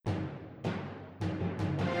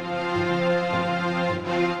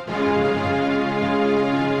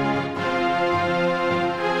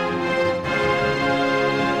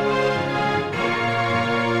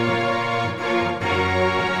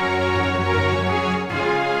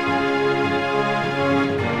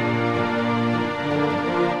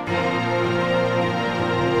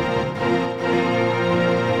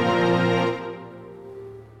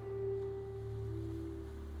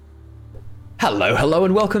Hello,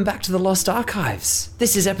 and welcome back to the Lost Archives.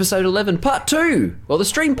 This is episode 11, part 2, or the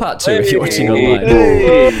stream part 2 if you're watching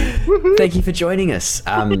online. Thank you for joining us.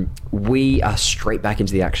 We are straight back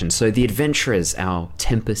into the action. So the adventurers, our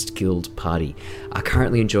Tempest Guild party, are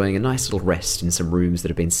currently enjoying a nice little rest in some rooms that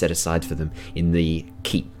have been set aside for them in the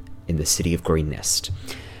keep in the city of Greenest.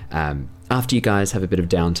 After you guys have a bit of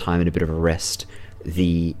downtime and a bit of a rest,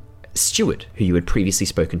 the steward, who you had previously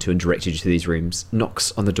spoken to and directed you to these rooms,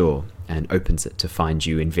 knocks on the door and opens it to find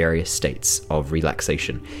you in various states of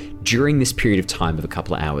relaxation. During this period of time of a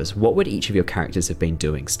couple of hours, what would each of your characters have been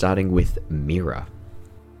doing, starting with Mira?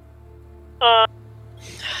 I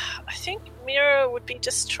think Mira would be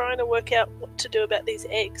just trying to work out what to do about these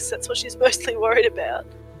eggs. That's what she's mostly worried about.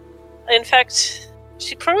 In fact,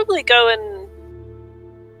 she'd probably go and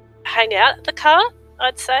hang out at the cart,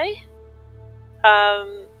 I'd say.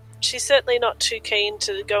 She's certainly not too keen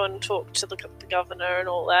to go and talk to the governor and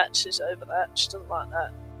all that. She's over that. She doesn't like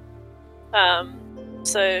that.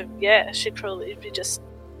 So, yeah, she'd probably be just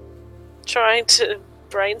trying to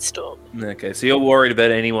brainstorm. Okay, so you're worried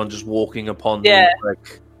about anyone just walking upon Yeah. them?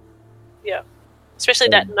 Yeah. Especially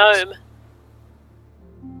that gnome.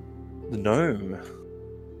 The gnome?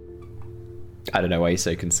 I don't know why you're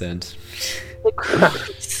so concerned.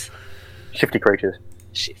 Shifty creatures.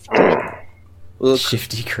 Look,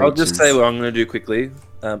 shifty creatures. I'll just say what I'm going to do quickly.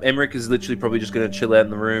 Emmerich is literally probably just going to chill out in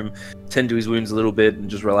the room, tend to his wounds a little bit, and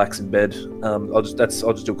just relax in bed. I'll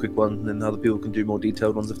just do a quick one, and then other people can do more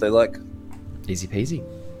detailed ones if they like. Easy peasy.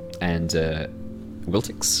 And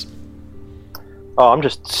Wiltix? Oh, I'm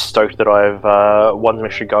just stoked that I've won some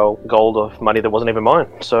extra gold of money that wasn't even mine.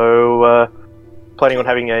 So, planning on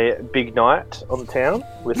having a big night on the town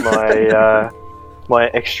with my my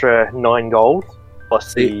extra 9 gold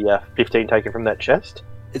plus the 15 taken from that chest.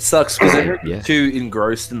 It sucks because Emmerich is too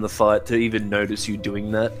engrossed in the fight to even notice you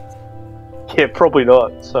doing that. Yeah, probably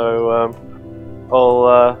not. So,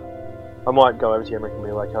 I might go over to Emmerich and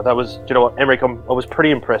be like, "Oh, that was, you know what, Emmerich, I was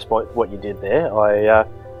pretty impressed by what you did there. I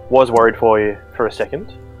was worried for you for a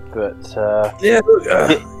second, but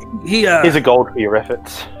here's a gold for your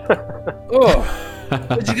efforts." Oh,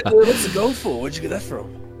 what's the gold for? Where'd you get that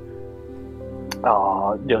from?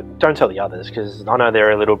 Oh, don't tell the others, because I know they're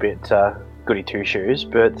a little bit goody two-shoes,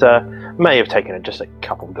 but may have taken just a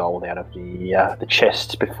couple of gold out of the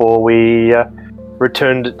chests before we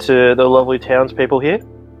returned it to the lovely townspeople here.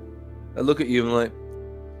 I look at you and like,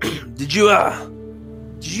 did you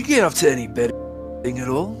get up to any betting at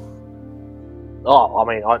all? Oh, I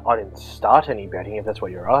mean, I didn't start any betting, if that's what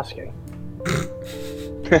you're asking.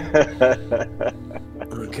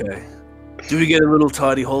 Okay. Do we get a little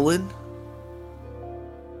tidy hole in?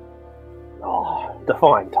 Oh,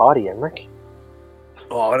 define tidy, Emmerich.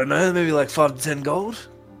 Oh, I don't know, maybe like 5 to 10 gold?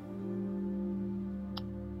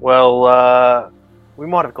 Well, we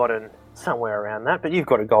might have gotten somewhere around that, but you've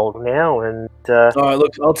got a gold now, and... Alright,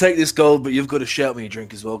 look, I'll take this gold, but you've got to shout me a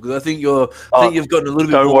drink as well, because I think you've gotten a little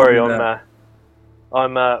bit more. Don't worry, we're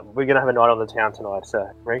going to have a night on the town tonight,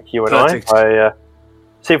 Rick, you and Perfect. I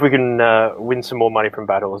see if we can win some more money from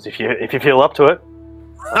battles, if you feel up to it.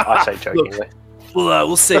 I say jokingly. Look, well,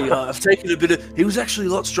 we'll see. I've taken a bit of... He was actually a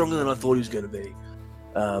lot stronger than I thought he was going to be.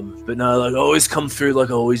 But no, like, I always come through like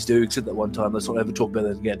I always do, except that one time. Let's not ever talk about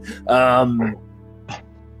that again.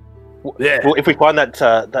 Yeah. Well, if we find that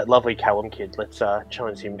lovely Callum kid, let's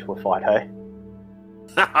challenge him to a fight, hey?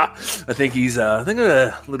 I think he's... I think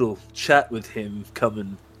a little chat with him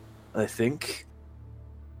coming, I think.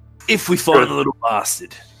 If we find a little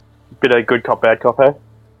bastard. Bit of good cop, bad cop, hey?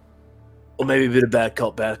 Or maybe a bit of bad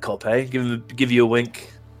cop, hey? Give you a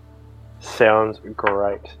wink. Sounds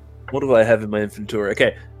great. What do I have in my inventory?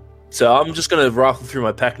 Okay, so I'm just going to rifle through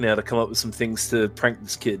my pack now to come up with some things to prank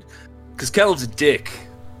this kid. Because Callum's a dick.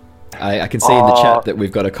 I can see in the chat that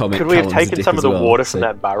we've got a comment. Could we have Callum's taken some of the water from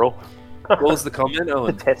that barrel? What was the comment,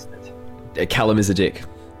 Owen? To test it. Callum is a dick.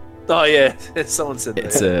 Oh yeah, someone said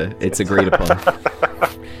that. It's agreed upon.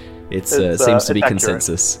 It seems to be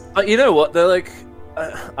consensus. But you know what? They're like...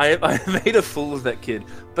 I made a fool of that kid,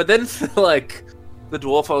 but then for like the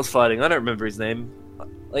dwarf I was fighting, I don't remember his name.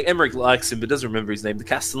 Like Emmerich likes him, but doesn't remember his name, the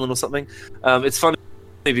Castellan or something. It's funny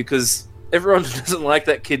because everyone doesn't like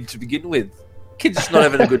that kid to begin with. Kid's just not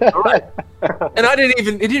having a good time, and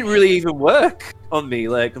it didn't really even work on me.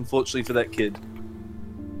 Like, unfortunately for that kid.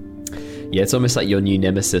 Yeah, it's almost like your new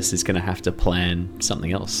nemesis is going to have to plan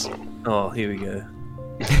something else. Oh, here we go.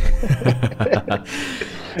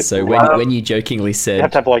 So when you jokingly said... You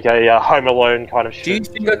have to have like a Home Alone kind of shit. Do you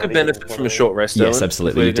think I could benefit from a short rest, Yes, Owen?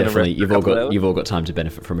 absolutely. Definitely. You've all got time to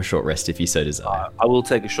benefit from a short rest if you so desire. I will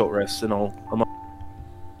take a short rest and I might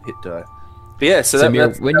hit die. But yeah, so, So, that, Mira,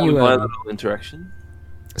 that's when that you, was my um, little interaction.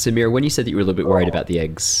 So, Mira, when you said that you were a little bit worried about the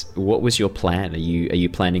eggs, what was your plan? Are you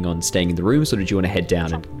planning on staying in the rooms, or did you want to head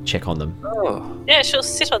down and check on them? Oh, Yeah, she'll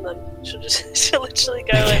sit on them. She'll literally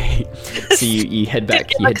go and Okay. So you head back,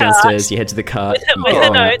 Get you the head cart downstairs, you head to the cart. with you her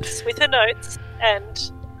get out. notes,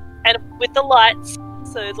 and with the lights.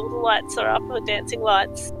 So all the lights are up, the dancing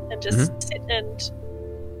lights, and just sit and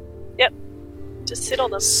just sit on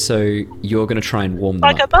them So you're going to try and warm them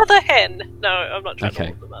like up. a mother hen. No, I'm not trying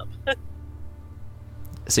Okay. to warm them up.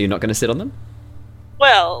 So you're not going to sit on them?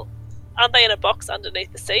 Well, aren't they in a box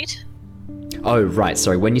underneath the seat? Oh, right.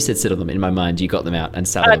 Sorry. When you said sit on them, in my mind, you got them out and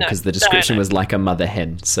sat on them no. because the No, description no. was like a mother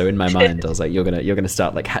hen. So in my mind, I was like, you're gonna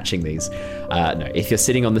start like hatching these. No, if you're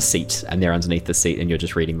sitting on the seat and they're underneath the seat and you're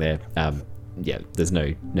just reading there, there's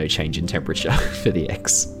no change in temperature for the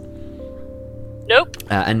eggs. Nope.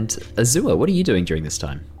 And Azua, what are you doing during this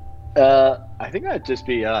time? I think I'd just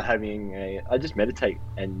be I just meditate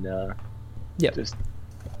and Yep. just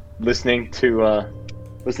listening to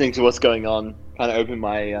what's going on. Kind of open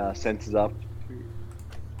my senses up to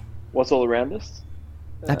what's all around us.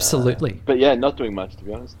 Absolutely. But yeah, not doing much to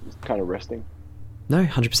be honest. Just kind of resting. No,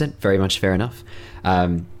 100%. Very much fair enough.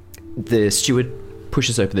 The steward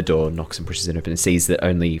pushes open the door, knocks and pushes it open, and sees that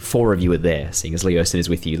only 4 of you are there, seeing as Leosin is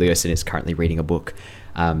with you. Leosin is currently reading a book.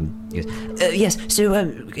 He goes, yes, so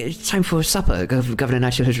it's time for supper. Governor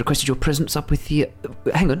Nigel has requested your presence up with the...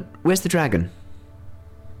 hang on, where's the dragon?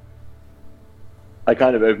 I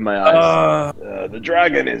kind of open my eyes. The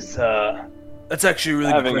dragon is that's actually a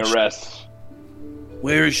really having good a question. rest.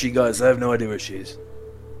 Where is she, guys? I have no idea where she is.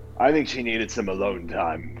 I think she needed some alone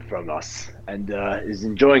time from us and is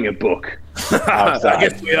enjoying a book. I outside.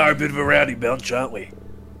 guess we are a bit of a rowdy bunch, aren't we?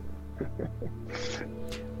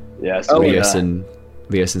 Yes.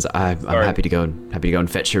 Leosin's, I'm happy to go and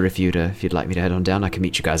fetch her if you'd like me to head on down. I can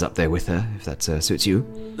meet you guys up there with her if that suits you.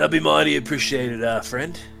 That'd be mighty appreciated,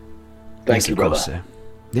 friend. Thank you, of course, brother.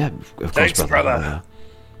 Yeah, of course, Thanks, brother.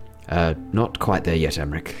 Not quite there yet,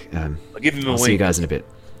 Emmerich. I'll give him a I'll see you wink. guys in a bit.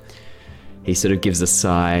 He sort of gives a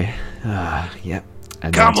sigh. Yep.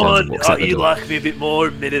 And Come then turns and on, walks out the you door. like me a bit more?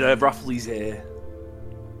 Admit it, I ruffle his hair.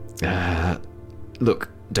 Look,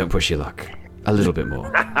 don't push your luck. A little bit more.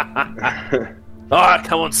 Alright,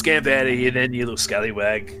 come on, scamp out of here then, you little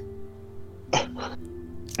scallywag.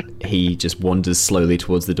 He just wanders slowly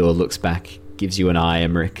towards the door, looks back, gives you an eye,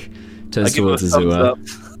 Emmerich, I turns give him a towards thumbs Azua. up.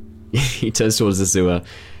 He turns towards Azua,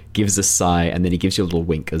 gives a sigh, and then he gives you a little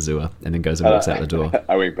wink, Azua, and then goes and walks out the door.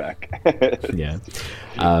 I wink back. Yeah.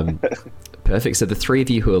 Perfect. So the 3 of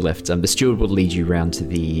you who are left, the steward will lead you round to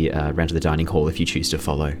the dining hall if you choose to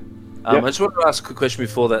follow. I just wanted to ask a quick question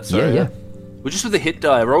before that. Sorry. Yeah. We're just with the hit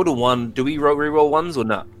die. I rolled a 1. Do we re-roll 1s or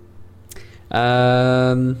not?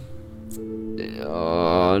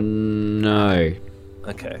 Oh no.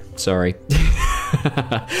 Okay. Sorry.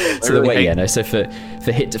 So really the way, hate- yeah, no. So for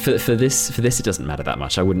this, it doesn't matter that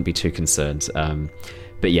much. I wouldn't be too concerned.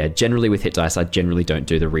 But yeah, generally with hit dice, I generally don't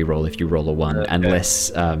do the reroll if you roll a 1,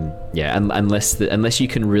 unless unless you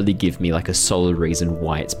can really give me like a solid reason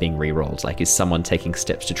why it's being rerolled. Like, is someone taking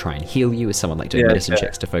steps to try and heal you? Is someone like doing medicine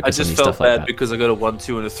checks to I focus on just you, felt stuff like bad that? because I got a 1,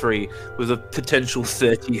 2, and a 3 with a potential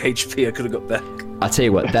 30 HP I could have got back. I'll tell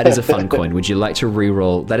you what, that is a fun coin. Would you like to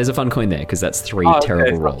re-roll? That is a fun coin there, because that's 3 Oh, okay.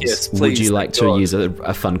 terrible Fuck rolls. yes, Would please, you like thank to God. use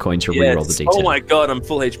a fun coin to re-roll the D10? Oh my god, I'm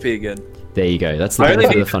full HP again. There you go. That's the I only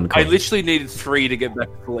benefit of need- the fun I coin. literally needed 3 to get back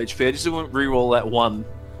to full HP. I just didn't re-roll that 1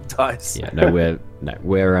 dice. Yeah, no,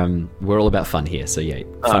 we're all about fun here. So yeah,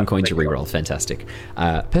 fun coin to thank reroll, fantastic.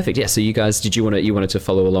 Perfect. Yeah. So you guys, you wanted to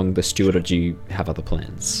follow along the steward, or do you have other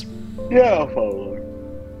plans? Yeah, I'll follow.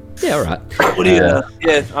 Yeah, all right. What do you?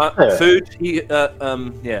 Food.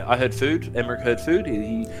 I heard food. Emmerich heard food.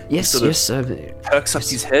 He Yes, sort of yes, perks up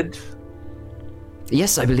his head.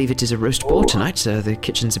 yes. I believe it is a roast boar tonight. The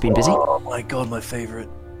kitchens have been busy. Oh my god, my favorite.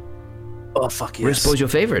 Oh fuck yes. Roast boar's your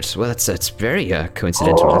favourite. Well, that's very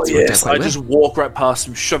coincidental. Oh That's worked out yes, quite I well. just walk right past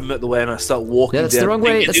him, shove him out the way, and I start walking. No, that's down, the wrong way.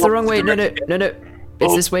 thinking That's the wrong way. opposite No, direction. no.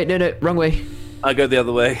 It's Oh. this way. No, wrong way. I go the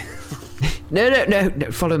other way. No.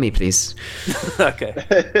 Follow me, please. Okay.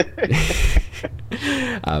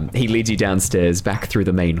 He leads you downstairs, back through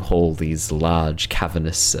the main hall, these large,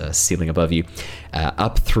 cavernous ceiling above you,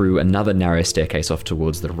 up through another narrow staircase off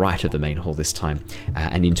towards the right of the main hall this time,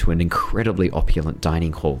 and into an incredibly opulent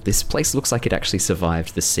dining hall. This place looks like it actually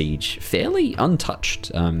survived the siege fairly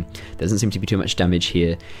untouched. Doesn't seem to be too much damage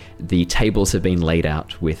here. The tables have been laid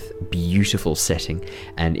out with beautiful setting,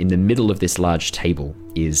 and in the middle of this large table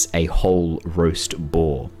is a whole roast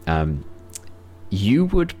boar. You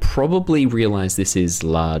would probably realize this is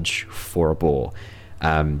large for a boar.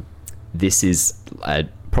 This is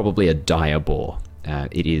probably a dire boar.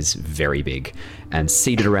 It is very big, and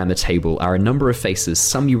seated around the table are a number of faces.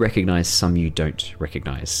 Some you recognize, some you don't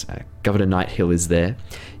recognize. Governor Nighthill is there.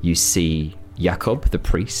 You see Jakob, the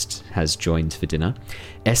priest, has joined for dinner.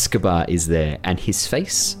 Escobar is there, and his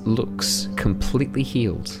face looks completely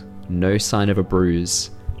healed. No sign of a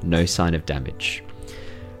bruise, no sign of damage.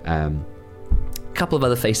 A couple of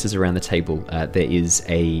other faces around the table. There is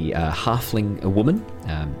a halfling, a woman,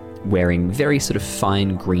 wearing very sort of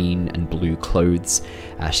fine green and blue clothes.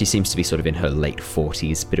 She seems to be sort of in her late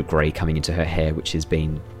 40s, bit of grey coming into her hair, which has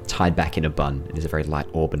been tied back in a bun. It is a very light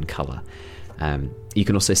auburn colour. You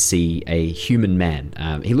can also see a human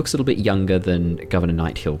man. He looks a little bit younger than Governor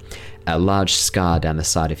Nighthill. A large scar down the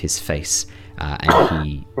side of his face, and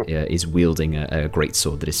he is wielding a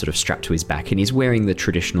greatsword that is sort of strapped to his back, and he's wearing the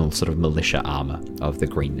traditional sort of militia armour of the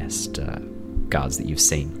Greenest guards that you've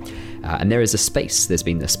seen. And there is a space. There's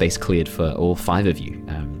been a space cleared for all 5 of you,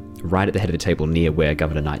 right at the head of the table near where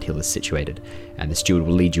Governor Nighthill is situated. And the steward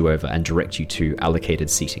will lead you over and direct you to allocated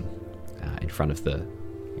seating in front of the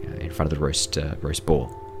roast boar.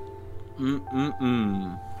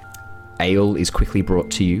 Ale is quickly brought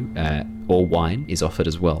to you, or wine is offered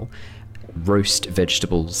as well. Roast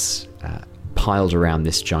vegetables piled around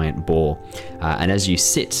this giant boar. And as you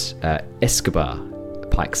sit, Escobar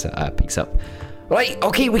peeks up. Right,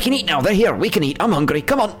 okay, we can eat now. They're here. We can eat. I'm hungry.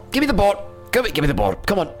 Come on, give me the board. Give me the board.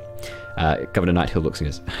 Come on. Governor Nighthill looks and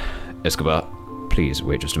goes, Escobar, please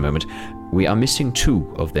wait just a moment. We are missing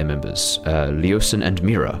 2 of their members, Leosin and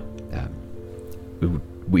Mira.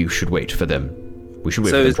 We should wait for them. We should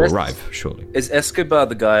wait for them to arrive, surely. Is Escobar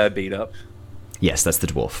the guy I beat up? Yes, that's the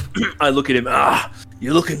dwarf. I look at him.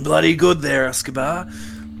 You're looking bloody good there, Escobar.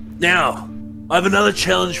 Now, I have another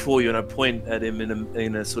challenge for you, and I point at him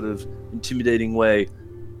in a sort of intimidating way.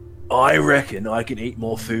 I reckon I can eat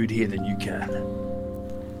more food here than you can.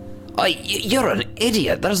 You're an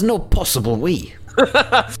idiot. There's no possible way.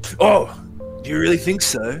 Oh, do you really think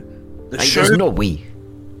so? There's no way.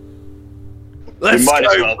 Let's might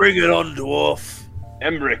as go, well. bring it on, dwarf.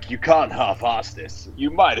 Emmerich, you can't half-ass this. You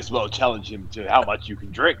might as well challenge him to how much you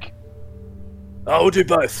can drink. Oh, we'll do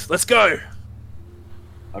both. Let's go.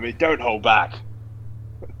 I mean, don't hold back.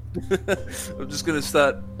 I'm just gonna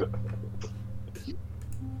start.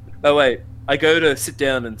 Oh wait, I go to sit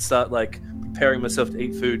down and start preparing myself to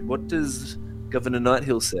eat food. What does Governor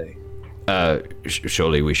Nighthill say?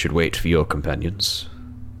 Surely we should wait for your companions.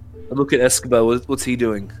 I look at Escobar. What's he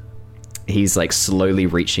doing? He's slowly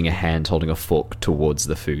reaching a hand, holding a fork towards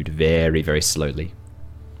the food, very, very slowly,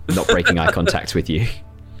 not breaking eye contact with you.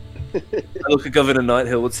 I look at Governor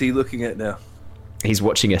Nighthill. What's he looking at now? He's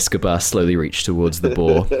watching Escobar slowly reach towards the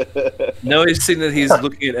boar. Now he's seen that he's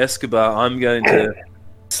looking at Escobar. I'm going to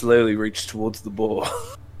slowly reach towards the boar.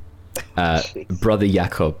 Brother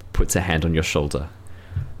Jakob puts a hand on your shoulder.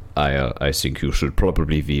 I think you should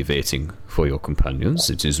probably be waiting for your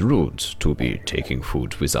companions. It is rude to be taking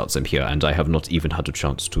food without them here, and I have not even had a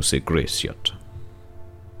chance to say grace yet.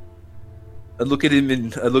 I look at him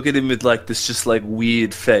with this just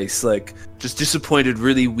weird face, just disappointed,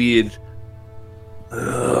 really weird.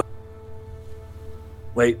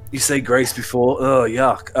 Wait, you say grace before? Oh,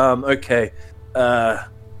 yuck. Okay.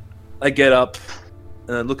 I get up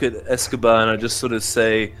and I look at Escobar and I just sort of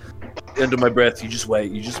say, under my breath, you just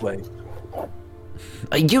wait. You just wait,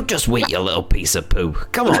 you little piece of poo.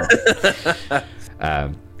 Come on.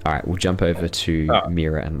 All right, we'll jump over to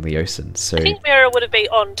Mira and Leosin. So, I think Mira would have been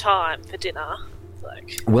on time for dinner.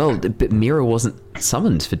 Well, but Mira wasn't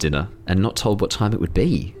summoned for dinner and not told what time it would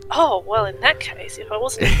be. Oh, well, in that case, if I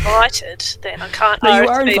wasn't invited, then I can't No, you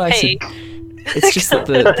are RSVP. invited. It's just that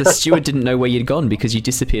the steward didn't know where you'd gone because you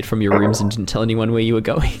disappeared from your rooms and didn't tell anyone where you were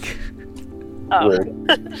going. Oh.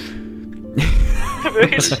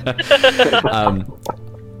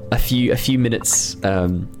 A few minutes,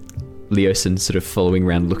 Leosin sort of following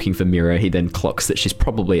around looking for Mira. He then clocks that she's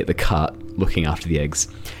probably at the cart looking after the eggs.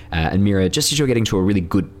 And Mira, just as you're getting to a really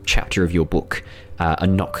good chapter of your book, a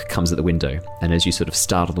knock comes at the window. And as you sort of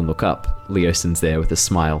startle and look up, Leosin's there with a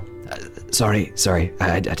smile. Sorry,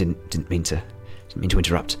 I didn't mean to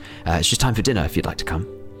interrupt. It's just time for dinner if you'd like to come.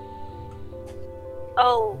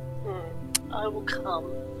 Oh, I will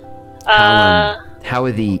come. How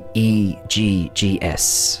are the EGGS?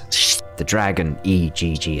 The dragon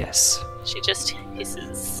EGGS. She just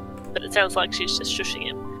hisses, but it sounds like she's just shushing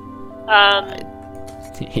him.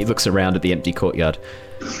 He looks around at the empty courtyard.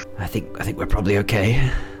 I think we're probably okay.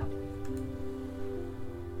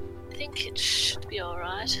 I think it should be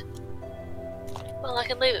alright. Well, I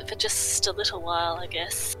can leave it for just a little while, I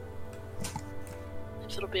guess.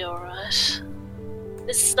 If it'll be alright.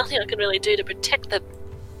 There's nothing I can really do to protect the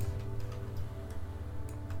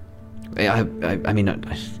I mean,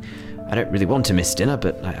 I don't really want to miss dinner,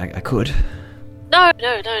 but I could. No,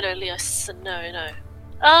 Leos, no.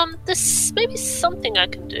 There's maybe something I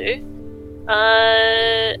can do.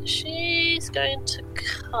 She's going to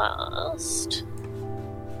cast.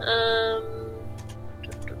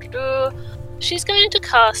 She's going to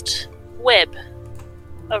cast web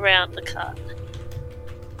around the cart.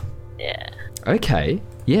 Yeah. Okay.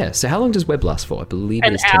 Yeah. So how long does web last for? I believe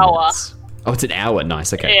An it is 10 hour. minutes. Oh, it's an hour.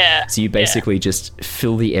 Nice. Okay. Yeah. So you basically just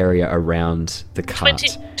fill the area around the cart.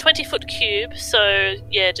 20 foot cube. So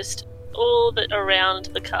yeah, just all around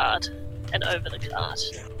the cart and over the cart.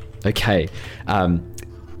 Okay.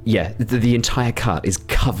 Yeah, the entire cart is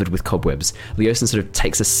covered with cobwebs. Leosin sort of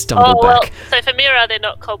takes a stumble back. So for Mira, they're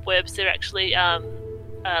not cobwebs. They're actually a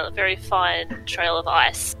very fine trail of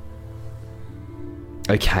ice.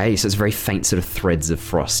 Okay, so it's very faint sort of threads of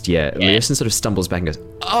frost. Yeah. Leosin sort of stumbles back and goes,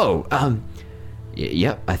 "Oh,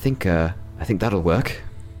 yeah, I think that'll work."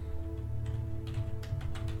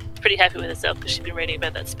 Pretty happy with herself because she's been reading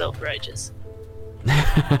about that spell for ages.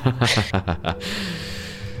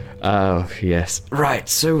 Oh, yes. Right,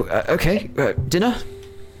 so, okay, dinner?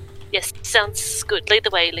 Yes, sounds good. Lead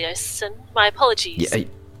the way, Leosin. My apologies. Yeah,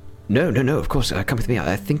 no, of course, come with me.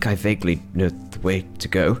 I think I vaguely know the way to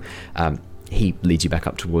go. He leads you back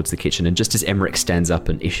up towards the kitchen, and just as Emmerich stands up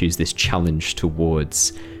and issues this challenge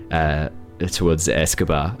towards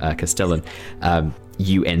Escobar, Castellan,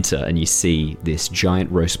 you enter and you see this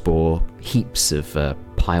giant roast boar, heaps of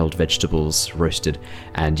piled vegetables roasted,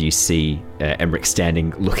 and you see Emmerich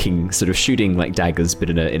standing, looking, sort of shooting like daggers, but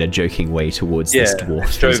in a joking way towards this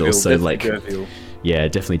dwarf. Jovial, Who's also like, jovial. Yeah,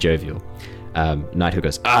 definitely jovial. Nighthill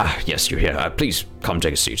goes, Yes, you're here. Please come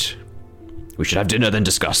take a seat. We should have dinner, then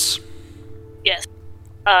discuss. Yes.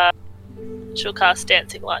 She'll cast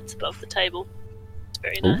dancing lights above the table. It's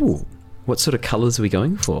very nice. "Ooh, what sort of colours are we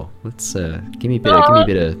going for? Let's give me a bit of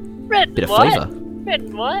Red bit and of white. flavour." Red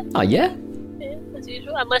and white. Oh yeah. Yeah, as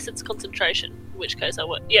usual. Unless it's concentration, in which case I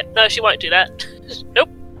won't. Yeah, no, she won't do that. Nope.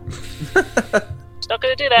 She's not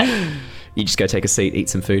going to do that. You just go take a seat, eat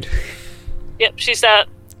some food. Yep, she's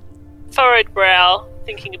furrowed brow,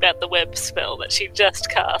 thinking about the web spell that she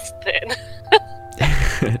just cast then.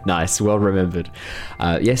 Nice, well remembered.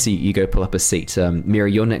 Yes, you go pull up a seat.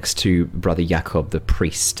 Mira, you're next to Brother Jakob, the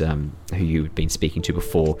priest, who you've been speaking to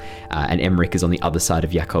before, and Emmerich is on the other side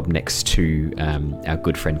of Jakob next to our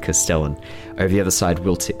good friend Castellan. Over the other side,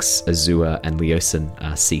 Wiltix, Azua, and Leosin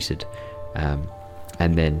are seated.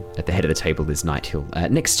 And then at the head of the table is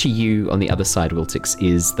Nighthill. Next to you, on the other side, Wiltix,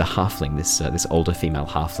 is the halfling, this older female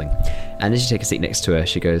halfling. And as you take a seat next to her,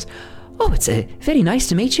 she goes, Oh, it's very nice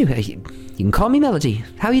to meet you. You can call me Melody.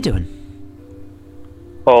 How are you doing?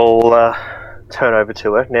 I'll turn over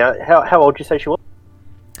to her. Now, how old did you say she was?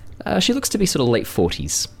 she looks to be sort of late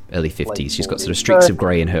 40s, early 50s. Late She's got sort of 40s. streaks of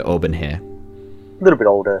grey in her auburn hair. A little bit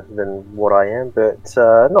older than what I am, but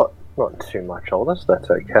not too much older, so that's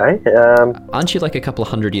okay. Aren't you like a couple of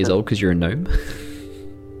 100 years old because you're a gnome?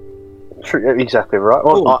 True, exactly right.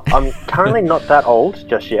 Well, I'm currently not that old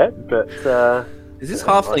just yet, but... Is this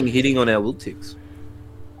halfling hitting on our Wiltix?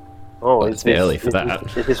 Oh, It's a bit early for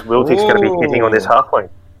that. Is this Wiltix going to be hitting on this halfling?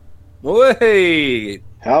 Wait!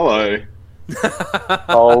 Hello.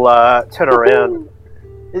 I'll turn around.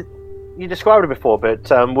 You described her before, but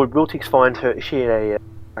would Wiltix find her? Is she a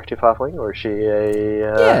active halfling, or is she a?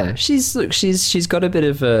 Yeah, she's got a bit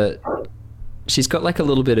of a. She's got like a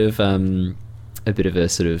little bit of a bit of a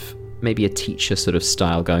sort of maybe a teacher sort of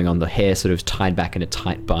style going on. The hair sort of tied back in a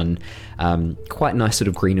tight bun. Quite nice sort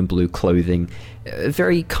of green and blue clothing.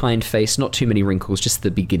 Very kind face, not too many wrinkles, just the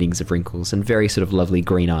beginnings of wrinkles, and very sort of lovely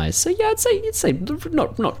green eyes. So yeah, I'd say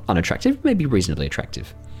not unattractive, maybe reasonably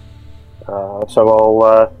attractive. So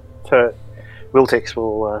I'll turn. Wiltix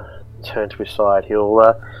will turn to his side.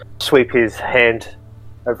 He'll sweep his hand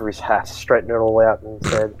over his hat, straighten it all out, and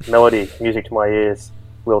say, "Melody, music to my ears."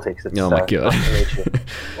 Wiltix, it's Oh my god. nice to meet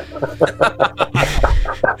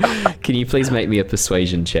you. Can you please make me a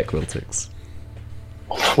persuasion check, Wiltix?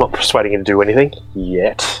 I'm not persuading him to do anything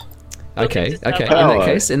yet. Okay.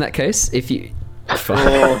 Wiltix is In that case, if you. It's a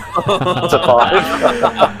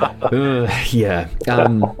 5. Yeah.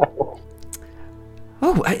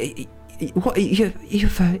 What?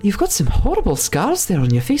 You've got some horrible scars there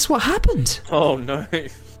on your face. What happened? Oh no.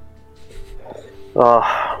 Well,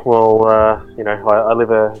 I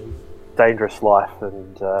live a dangerous life,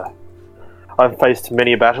 and I've faced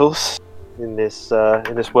many battles in this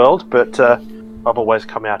world, but I've always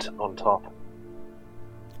come out on top.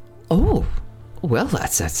 Oh, well,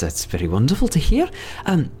 that's very wonderful to hear.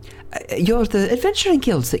 You're the adventuring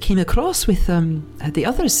guilds that came across with the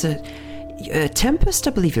others. Tempest,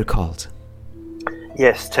 I believe you're called.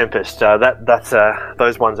 Yes, Tempest. That's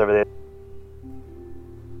those ones over there.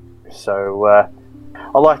 So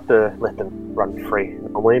I like to let them run free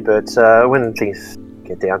normally, but when things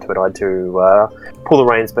get down to it, I do pull the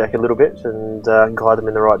reins back a little bit and guide them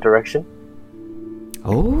in the right direction.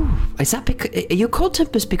 Oh, is that because are you called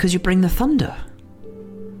Tempest because you bring the thunder?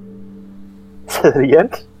 Again?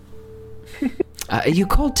 Are you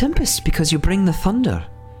called Tempest because you bring the thunder?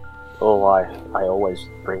 Oh, I always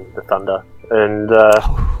bring the thunder, and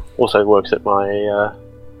also works at my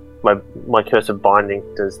my curse of binding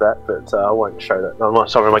does that, but I won't show that. I'm not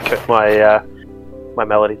sorry, my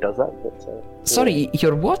melody does that. But Sorry,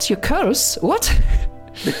 your what? Your curse? What?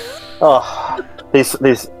 oh, these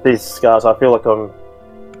scars. I feel like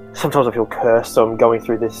sometimes I feel cursed. So I'm going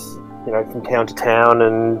through this, from town to town,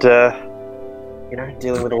 and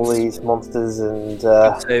dealing with all these monsters and.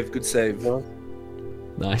 Good save.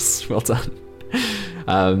 Nice, well done.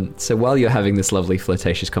 So while you're having this lovely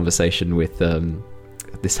flirtatious conversation with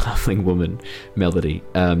this halfling woman, Melody,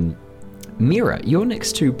 Mira, you're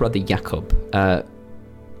next to Brother Jakob.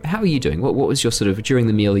 How are you doing? What was your sort of, during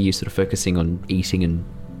the meal, are you sort of focusing on eating and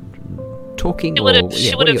talking? She would have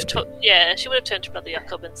turned to Brother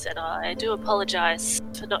Jakob and said, I do apologise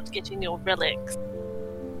for not getting your relics.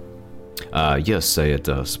 Yes, I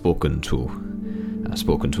had spoken to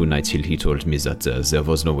Nighthill. He told me that there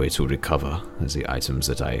was no way to recover the items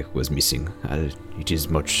that I was missing. It is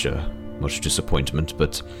much disappointment,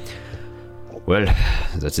 but, well,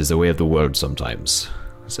 that is the way of the world sometimes.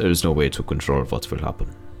 There is no way to control what will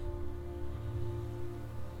happen.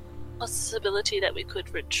 Possibility that we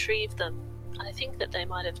could retrieve them. I think that they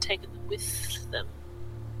might have taken them with them.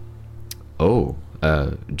 Oh,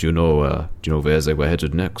 do you know where they were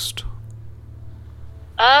headed next?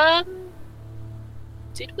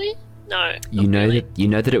 Did we? No. You know really.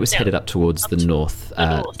 that it was headed up towards the north,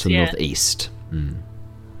 to the yeah. northeast. Mm.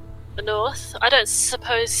 The north? I don't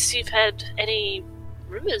suppose you've had any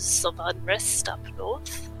rumours of unrest up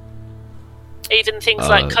north? Even things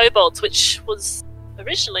like kobolds, which was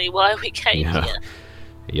originally why we came here.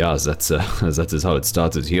 Yeah, that is how it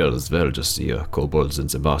started here as well, just the kobolds and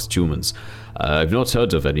the masked humans. I've not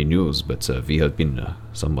heard of any news, but we have been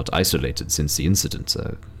somewhat isolated since the incident.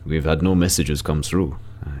 We've had no messages come through.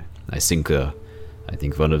 I think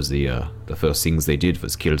one of the first things they did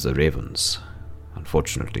was kill the ravens,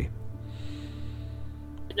 unfortunately.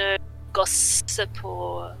 No gossip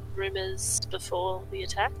or rumours before the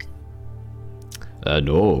attack?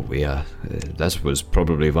 No, that was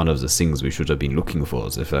probably one of the things we should have been looking for,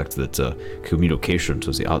 the fact that communication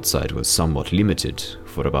to the outside was somewhat limited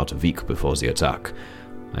for about a week before the attack.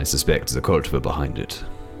 I suspect the cult were behind it.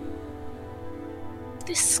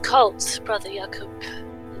 This cult, Brother Jakob,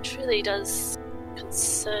 it really does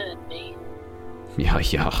concern me.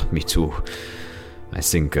 Yeah, me too. I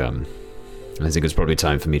think it's probably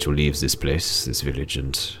time for me to leave this place, this village,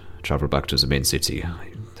 and travel back to the main city.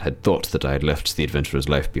 I had thought that I had left the adventurer's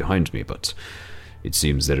life behind me, but it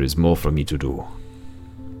seems there is more for me to do.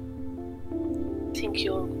 I think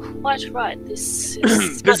you're quite right. This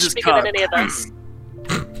is much bigger than any of us.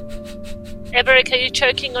 Emmerich, are you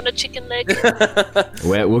choking on a chicken leg?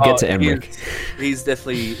 We'll get to Emmerich. He's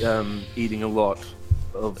definitely eating a lot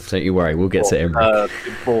of... Don't you worry, we'll get to Emmerich.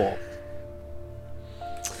 Boar.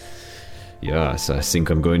 Yeah, so I think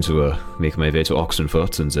I'm going to make my way to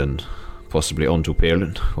Oxenfurt and then possibly on to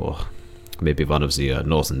Perlin, or maybe one of the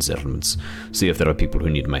northern settlements. See if there are people who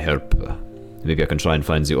need my help. Maybe I can try and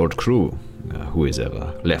find the old crew, who is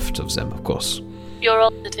ever left of them, of course. Your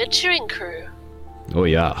old adventuring crew? Oh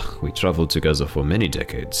yeah, we traveled together for many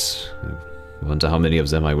decades. I wonder how many of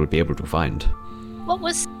them I will be able to find. What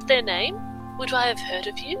was their name? Would I have heard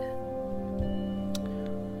of you?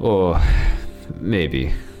 Oh,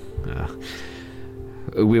 maybe.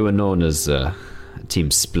 We were known as Team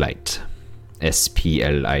Splite.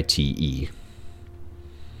 Splite.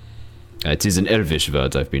 It is an elvish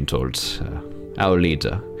word, I've been told. Our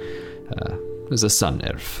leader was a sun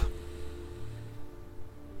elf.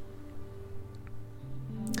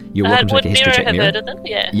 You're welcome to make a history check, Mira. Mira. Heard of them?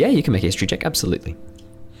 Yeah. Yeah, you can make a history check, absolutely.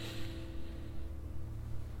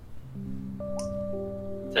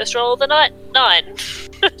 First roll of the night, 9.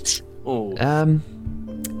 Oh.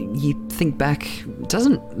 You think back, it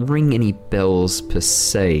doesn't ring any bells per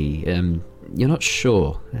se. You're not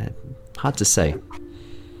sure. Hard to say.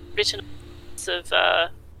 Written of,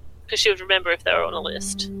 because she would remember if they were on a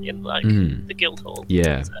list in the guild hall.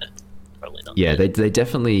 Yeah. So probably not. Yeah, they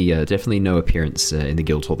definitely no appearance in the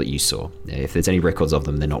guild hall that you saw. If there's any records of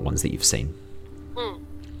them, they're not ones that you've seen.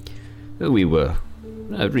 We were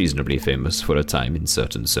reasonably famous for a time in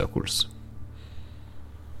certain circles.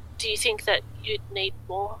 do you think that you'd need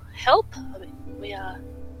more help? I mean, we are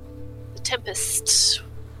the Tempest.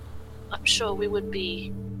 I'm sure we would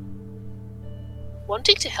be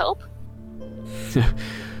wanting to help.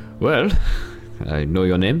 Well, I know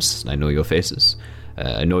your names, I know your faces.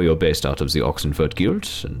 I know you're based out of the Oxenford Guild,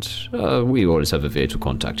 and we always have a way to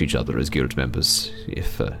contact each other as guild members.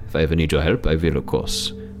 If I ever need your help, I will, of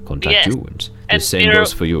course, contact you, and the same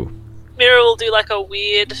goes for you. Mira will do like a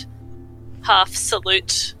weird half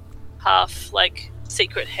salute, half like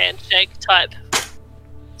secret handshake type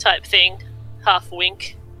thing, half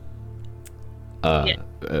wink.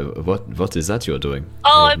 What is that you're doing?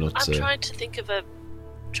 Oh, I'm trying to think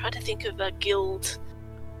of a guild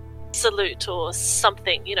salute or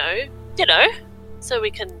something, you know, so we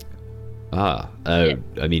can. I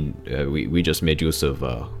mean, we just made use of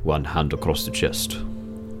one hand across the chest,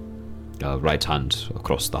 right hand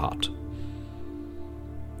across the heart.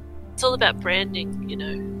 It's all about branding, you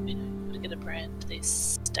know, we're gonna brand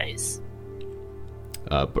these days.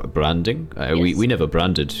 Branding? Yes. We never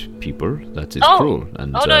branded people. That is cruel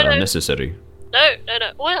and no. unnecessary. No.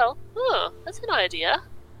 Well, that's an idea.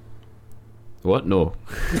 What? No.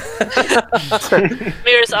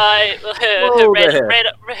 Mira's eye,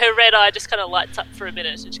 her red eye just kind of lights up for a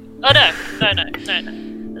minute. And she goes, oh no.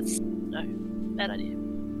 That's bad idea.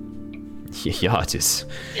 Yeah, it is.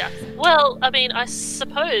 Yeah. Well, I mean, I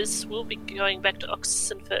suppose we'll be going back to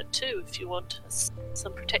Oxenford too if you want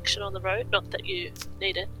some protection on the road. Not that you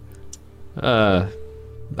need it.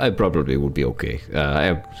 I probably will be okay. I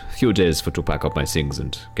have a few days to pack up my things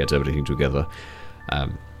and get everything together.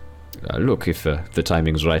 Look, if the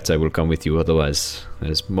timing's right, I will come with you. Otherwise,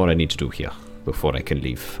 there's more I need to do here before I can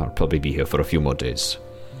leave. I'll probably be here for a few more days.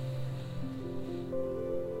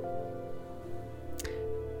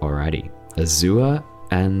 Alrighty. Azua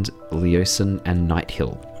and Leosin and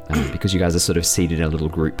Nighthill. Because you guys are sort of seated in a little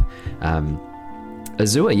group.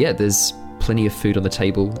 Azua, yeah, there's plenty of food on the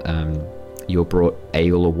table. You're brought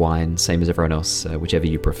ale or wine, same as everyone else, whichever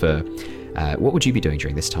you prefer. What would you be doing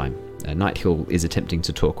during this time? Nighthill is attempting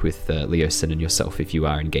to talk with Leosin and yourself if you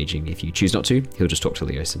are engaging. If you choose not to, he'll just talk to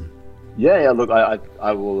Leosin. Yeah, look,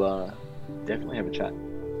 I will definitely have a chat.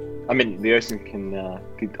 I mean, Leosin can...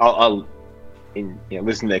 I'll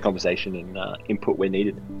listen to their conversation and input where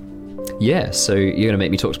needed. Yeah, so you're going to make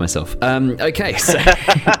me talk to myself. Okay, so...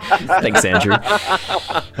 Thanks, Andrew.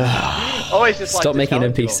 Always just Stop making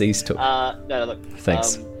NPCs talk. No, look.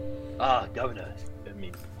 Thanks. Governor, I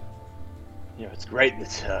mean, it's great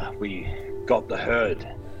that we got the herd,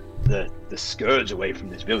 the scourge away from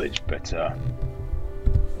this village, but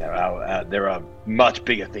there are much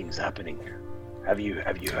bigger things happening. Have you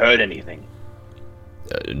heard anything?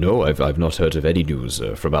 No, I've not heard of any news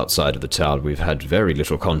from outside of the town. We've had very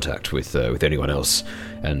little contact with anyone else,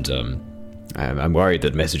 and I'm worried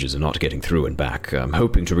that messages are not getting through and back. I'm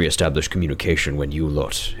hoping to re-establish communication when you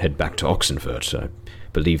lot head back to Oxenford. I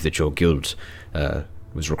believe that your guild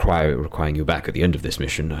was requiring you back at the end of this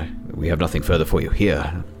mission. We have nothing further for you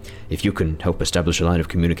here. If you can help establish a line of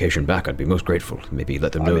communication back, I'd be most grateful. Maybe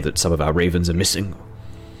let them know that some of our ravens are missing.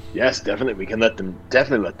 Yes, definitely. We can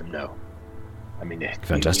definitely let them know. I mean,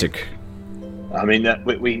 fantastic.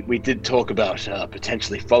 We did talk about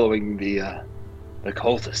potentially following the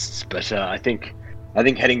cultists, but I think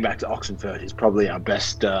heading back to Oxenford is probably our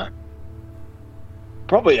best plan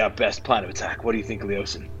of attack. What do you think,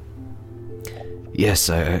 Leosin? Yes,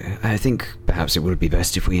 I think perhaps it would be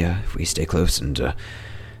best if we stay close and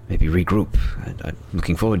maybe regroup. I'm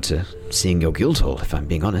looking forward to seeing your guild hall, if I'm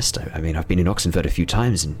being honest. I mean, I've been in Oxenford a few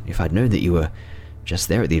times, and if I'd known that you were just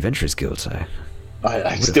there at the Adventurers Guild,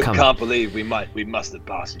 I still can't believe we must have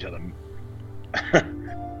passed each other.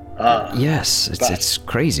 Yes, it's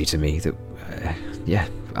crazy to me that.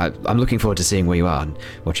 I'm looking forward to seeing where you are and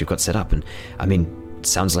what you've got set up. And I mean, it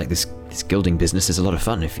sounds like this guilding business is a lot of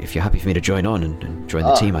fun. If you're happy for me to join on and join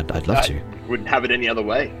the team, I'd love to. Wouldn't have it any other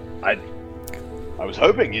way. I was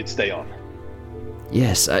hoping you'd stay on.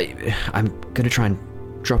 Yes, I'm going to try and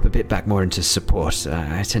drop a bit back more into support.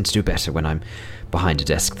 I tend to do better when I'm behind a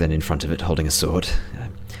desk than in front of it holding a sword.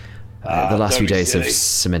 The last few days have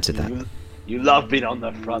cemented that. You love being on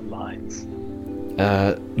the front lines.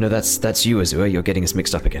 No, that's you, Azua. You're getting us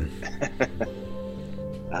mixed up again.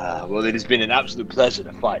 Well, it has been an absolute pleasure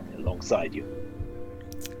to fight alongside you.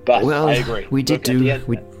 But I agree. We did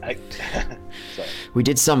we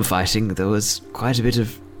did some fighting. There was quite a bit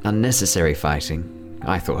of unnecessary fighting,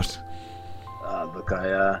 I thought. Look,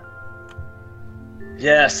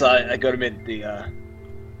 yes, I gotta admit,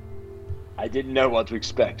 I didn't know what to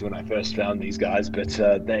expect when I first found these guys, but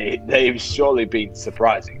they've surely been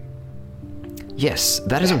surprising. Yes,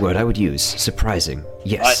 that is a word I would use. Surprising.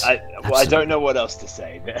 Yes. I don't know what else to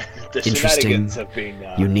say. The Interesting, shenanigans have been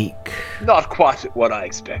unique. not quite what I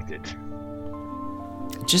expected.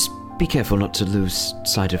 Just be careful not to lose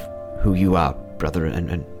sight of who you are, brother,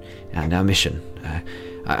 and our mission.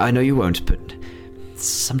 I know you won't, but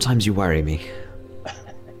sometimes you worry me.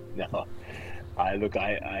 No, I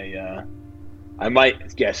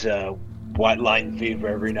might get white line fever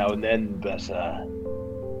every now and then, but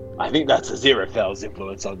I think that's Aziraphale's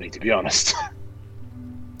influence on me, to be honest.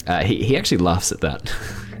 He actually laughs at that.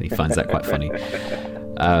 He finds that quite funny.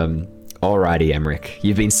 Alrighty, Emmerich.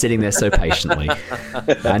 You've been sitting there so patiently.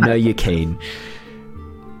 I know you're keen.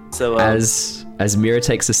 So As Mira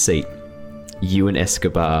takes a seat, you and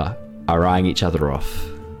Escobar are eyeing each other off.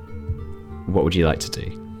 What would you like to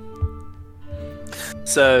do?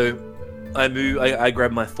 So I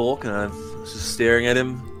grab my fork and I'm just staring at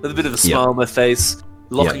him with a bit of a smile on my face,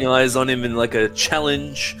 locking eyes on him in like a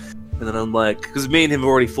challenge. And then I'm like, because me and him have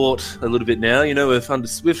already fought a little bit now, you know, we've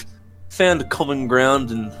found common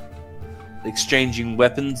ground and exchanging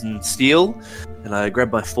weapons and steel. And I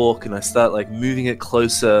grab my fork and I start like moving it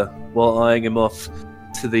closer while eyeing him off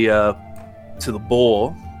to the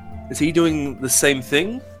boar. Is he doing the same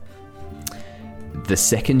thing? The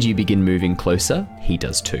second you begin moving closer, he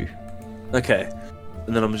does too. Okay.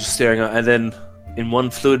 And then I'm just staring at, and then in one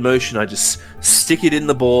fluid motion, I just stick it in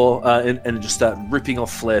the boar and just start ripping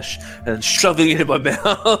off flesh and shoving it in my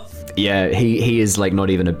mouth. Yeah, he is like not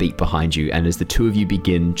even a beat behind you, and as the two of you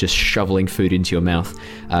begin just shoveling food into your mouth,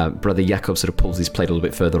 Brother Jakob sort of pulls his plate a little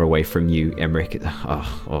bit further away from you, Emmerich.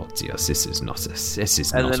 Oh dear, this is not.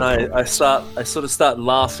 And then I sort of start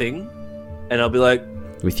laughing, and I'll be like,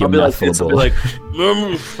 with your I'll mouth full of I'll ball. be like,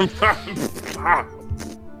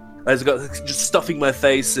 I just got just stuffing my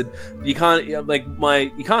face, and you can't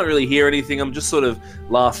really hear anything. I'm just sort of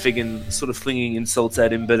laughing and sort of flinging insults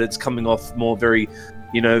at him, but it's coming off more very.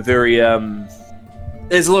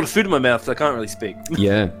 There's a lot of food in my mouth, so I can't really speak.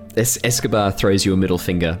 Yeah. Escobar throws you a middle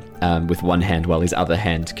finger with one hand while his other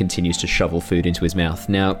hand continues to shovel food into his mouth.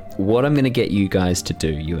 Now, what I'm going to get you guys to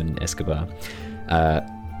do, you and Escobar,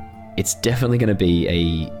 it's definitely going to be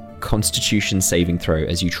a Constitution saving throw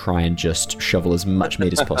as you try and just shovel as much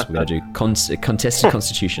meat as possible. We're going to do contested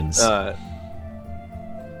constitutions. Oh,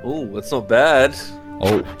 that's not bad.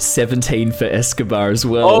 Oh, 17 for Escobar as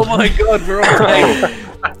well. Oh my god, we're all playing.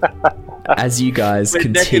 As you guys We're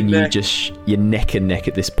continue, neck and neck. you're neck and neck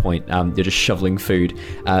at this point. You're just shoveling food.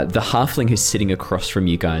 The halfling who's sitting across from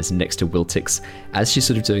you guys next to Wiltix, as she's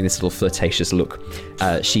sort of doing this little flirtatious look,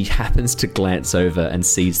 she happens to glance over and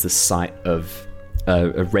sees the sight of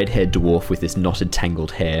a red-haired dwarf with this knotted,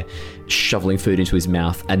 tangled hair shoveling food into his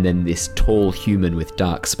mouth, and then this tall human with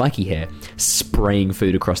dark, spiky hair spraying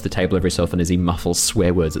food across the table over himself, and as he muffles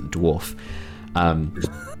swear words at the dwarf. I'm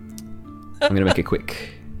going to make it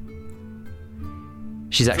quick.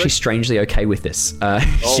 She's actually strangely okay with this.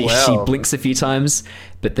 She blinks a few times,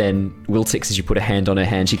 but then Wiltix, as you put a hand on her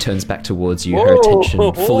hand, she turns back towards you, her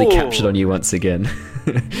attention fully captured on you once again.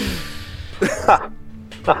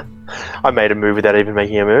 I made a move without even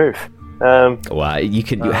making a move. Well, you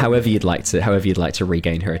can, however you'd like to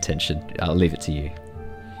regain her attention. I'll leave it to you.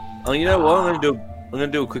 Oh, you know what? I'm gonna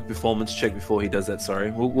do a quick performance check before he does that.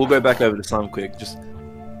 Sorry, we'll go back over to Simon quick. Just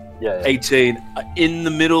 18. In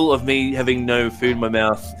the middle of me having no food in my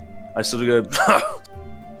mouth, I sort of go, "Are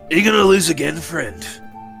you gonna lose again, friend?"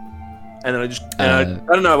 And then I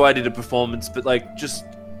don't know why I did a performance, but like just.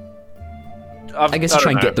 I guess to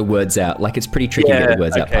try and get the words out. Like, it's pretty tricky to get the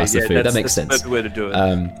words out past the food. That makes sense. That's the way to do it.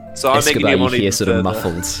 So I'm Escobar, making him you on hear even sort of further.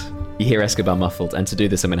 muffled. You hear Escobar muffled, and to do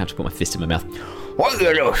this, I'm going to have to put my fist in my mouth. What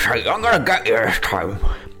you do, say? I'm gonna get you this time.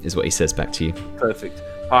 Is what he says back to you. Perfect.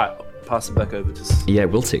 Alright, pass it back over to... Yeah,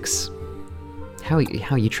 Wiltix. How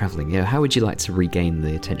are you travelling? Yeah, how would you like to regain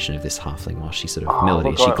the attention of this halfling while she sort of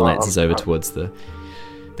melody? She glances over towards the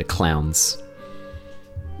clowns.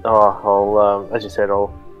 I'll as you said,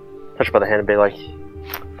 I'll touch her by the hand and be like,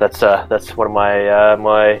 that's one of my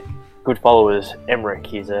my good followers, Emmerich.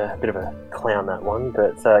 He's a bit of a clown, that one,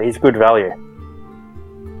 but he's good value.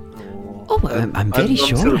 Oh, I'm very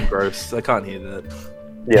sure. I'm sort of gross. I can't hear that.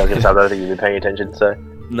 Yeah, I was gonna say, I don't think you've been paying attention, so.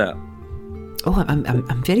 No. Oh,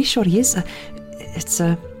 I'm very sure he is.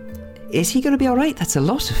 Is he going to be all right? That's a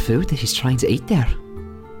lot of food that he's trying to eat there.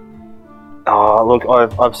 Oh, look,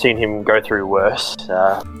 I've seen him go through worse.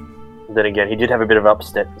 Then again, he did have a bit of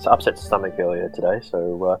upset stomach earlier today,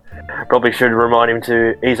 so probably should remind him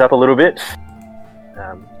to ease up a little bit.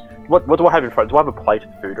 What do I have in front? Do I have a plate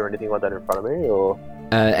of food or anything like that in front of me, or?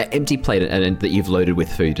 Empty plate and that you've loaded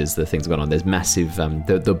with food as the things going on. There's massive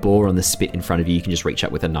the boar on the spit in front of you. You can just reach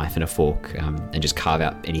up with a knife and a fork and just carve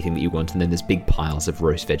out anything that you want. And then there's big piles of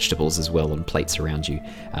roast vegetables as well on plates around you.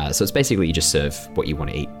 So it's basically you just serve what you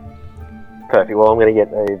want to eat. Perfect. Well, I'm going to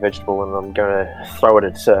get a vegetable and I'm going to throw it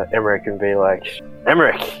at Emmerich and be like,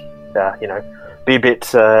 Emmerich, be a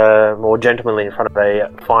bit more gentlemanly in front of a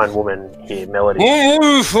fine woman here, Melody.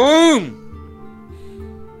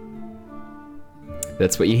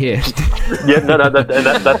 That's what you hear. Yeah, no,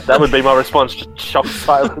 that would be my response. Just shocked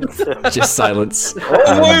silence. Just silence.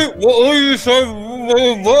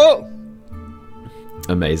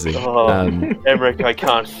 Amazing. Emmerich, I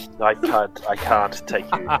can't take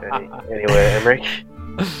you anywhere, Emmerich.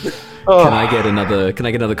 Can I get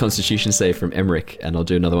another Constitution save from Emmerich, and I'll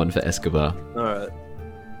do another one for Escobar. All right.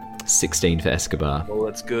 16 for Escobar. Well,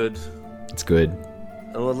 that's good. It's good.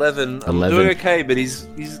 11. I'm doing okay, but his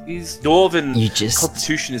dwarven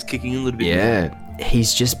constitution is kicking in a little bit. Yeah,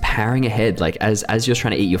 he's just powering ahead. Like as you're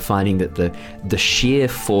trying to eat, you're finding that the sheer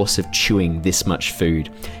force of chewing this much food,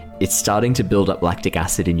 it's starting to build up lactic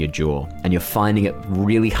acid in your jaw, and you're finding it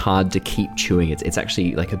really hard to keep chewing. It's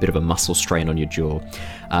actually like a bit of a muscle strain on your jaw.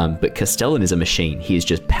 But Castellan is a machine. He is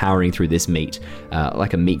just powering through this meat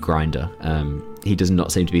like a meat grinder. He does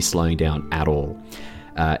not seem to be slowing down at all.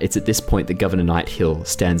 It's at this point that Governor Nighthill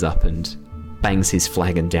stands up and bangs his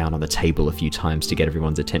flagon down on the table a few times to get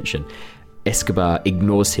everyone's attention. Escobar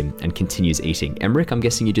ignores him and continues eating. Emmerich, I'm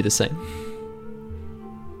guessing you do the same?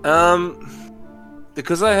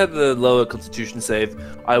 Because I had the lower constitution save,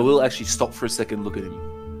 I will actually stop for a second and look at him.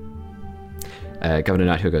 Governor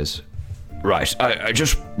Nighthill goes, Right, I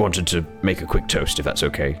just wanted to make a quick toast, if that's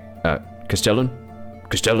okay. Castellan?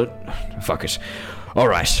 Fuck it.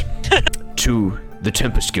 Alright. To the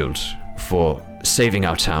Tempest Guild for saving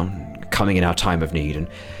our town, coming in our time of need, and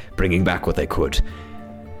bringing back what they could.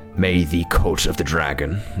 May the cult of the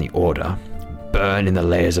dragon, the Order, burn in the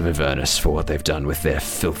layers of Avernus for what they've done with their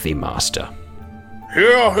filthy master.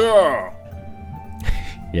 Hear, hear!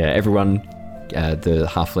 Yeah, everyone, the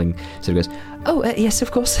halfling sort of goes, oh, yes,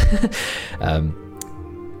 of course.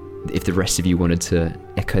 If the rest of you wanted to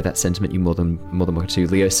echo that sentiment, you're more than welcome to.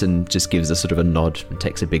 Leosin just gives a sort of a nod and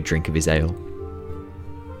takes a big drink of his ale.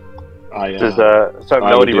 So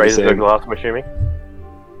Melody raises her glass, I'm assuming?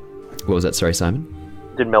 What was that? Sorry, Simon?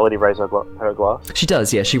 Did Melody raise her glass? She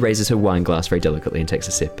does, yeah. She raises her wine glass very delicately and takes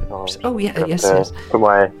a sip. Yes. Put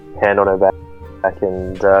my hand on her back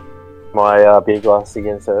and my beer glass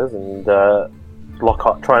against hers and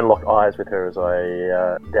try and lock eyes with her as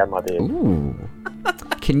I down my beer. Ooh.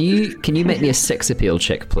 Can you make me a sex appeal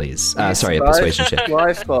check, please? Sorry, a persuasion check.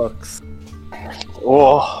 Lifebox.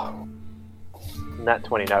 Oh. Nat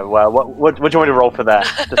 20, no. What do you want me to roll for that?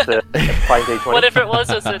 Just a plain D20? Whatever it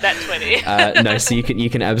was a nat 20. No, so you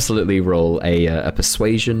can absolutely roll a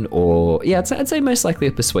persuasion, or I'd say most likely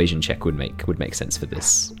a persuasion check would make sense for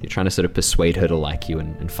this. You're trying to sort of persuade her to like you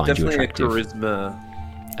and find you attractive. Definitely a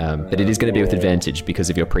charisma. But it is going to be with advantage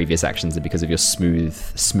because of your previous actions and because of your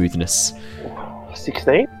smoothness.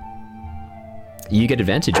 16? You get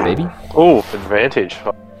advantage, baby. Oh, advantage.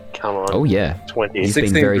 Come on. Oh yeah. 20. You've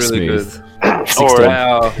been very really smooth. 16.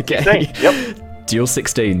 Wow. Okay. 16. Yep. Dual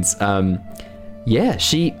 16s. Yeah,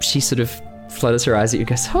 she sort of flutters her eyes at you and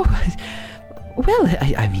goes, oh, well,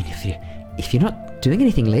 I mean, if you're not doing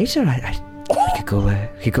anything later, we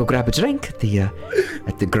could go grab a drink at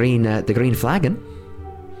the green flagon.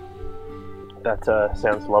 That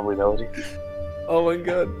sounds lovely, Melody. Oh my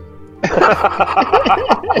god.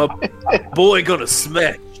 My boy got a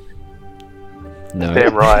smack. No.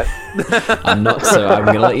 Damn right. I'm not. So I'm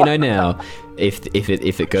going to let you know now.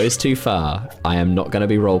 If it goes too far, I am not going to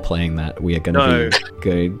be role playing that. We are going to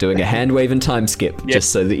be doing a hand wave and time skip,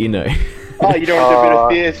 just so that you know. Oh, you don't want to do a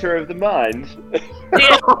bit of theatre of the mind?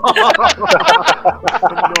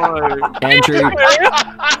 Andrew,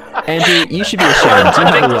 you should be ashamed. You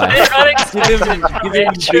have a wife.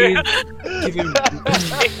 Give him.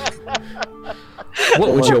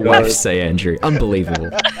 What would your wife say, Andrew? Unbelievable.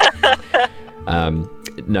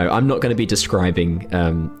 No, I'm not going to be describing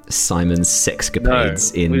Simon's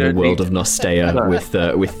sexcapades in the world of Nostea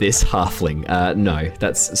with this halfling. No,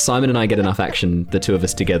 that's Simon and I get enough action, the two of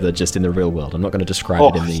us together, just in the real world. I'm not going to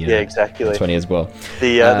describe it in the exactly. 20 as well.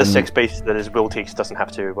 The sex beast that is Wiltix doesn't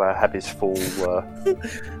have to have his full.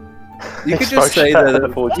 You could just say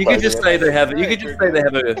that. You could just say they have. You could just say they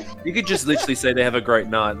have a. You could just literally say they have a great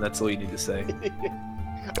night, and that's all you need to say.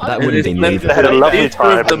 That wouldn't be neither. They had a lovely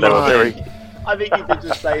time. And they were very. I think you could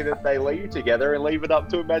just say that they leave together and leave it up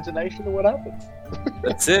to imagination of what happens.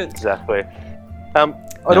 That's it. Exactly.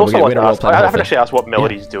 I'd also we're like to gonna ask. role-play the I whole haven't thing. actually asked what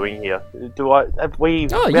Melody's doing here. Have we?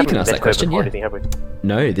 Oh, we you haven't can ask that met her question, before or yeah. anything, have we?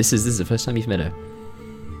 No, this is the first time you've met her.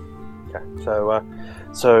 Okay.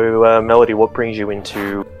 So Melody, what brings you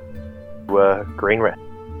into Greenest?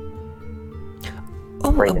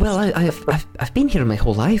 Oh, Greenest. well, I've been here my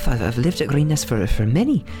whole life. I've lived at Greenest for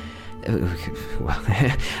many, well,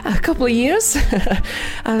 a couple of years.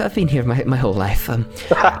 I've been here my whole life.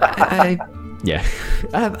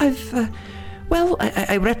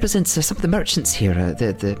 I represent some of the merchants here. I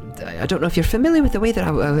don't know if you're familiar with the way that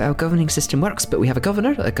our governing system works, but we have a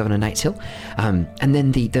governor, Governor Nighthill, and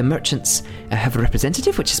then the merchants have a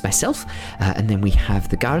representative, which is myself, and then we have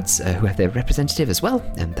the guards who have their representative as well,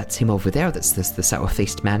 and that's him over there. That's the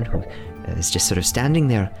sour-faced man who is just sort of standing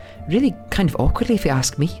there, really kind of awkwardly, if you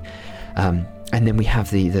ask me. And then we have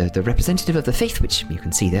the representative of the faith, which you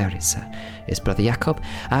can see there is Brother Jakob.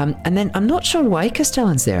 And then I'm not sure why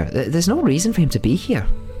Castellan's there. There's no reason for him to be here.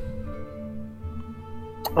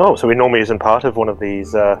 Oh, so he normally isn't part of one of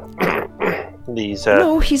these No,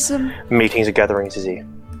 he's meetings or gatherings, is he?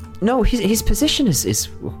 no, his position is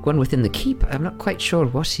one within the keep. I'm not quite sure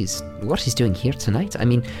what he's doing here tonight. I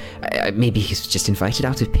mean, maybe he's just invited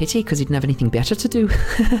out of pity because he didn't have anything better to do.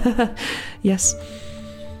 Yes.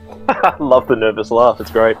 I love the nervous laugh.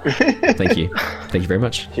 It's great. Thank you very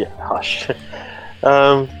much. Yeah, hush.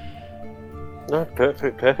 No,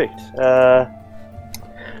 perfect.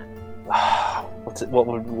 What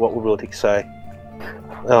would Wiltic say?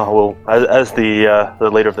 Oh well, as the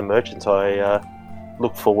leader of the merchants, I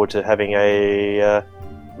look forward to having a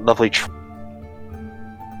lovely trade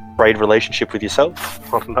relationship with yourself.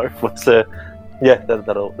 I don't know.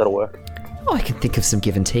 That'll work. Oh, I can think of some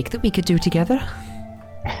give and take that we could do together.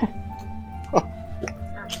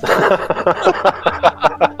 An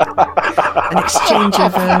exchange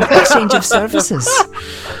of services.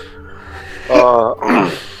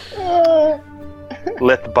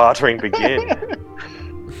 Let the bartering begin.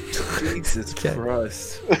 Jesus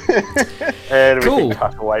Christ. And Cool. we can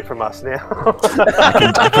cut away from us now.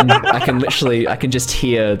 I can just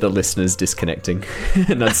hear the listeners disconnecting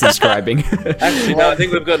and unsubscribing. Actually, no, I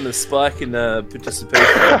think we've gotten a spike in participation.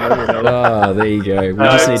 Oh, there you go. We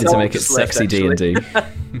just needed to make it sexy D&D.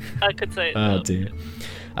 I could say it. Oh dear.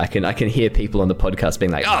 I can hear people on the podcast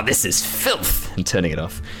being like, "Oh, this is filth," and turning it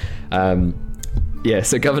off. So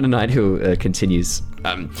Governor Nighthill continues.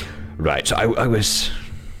 Right, I was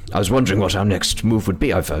wondering what our next move would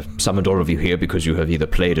be. I've summoned all of you here because you have either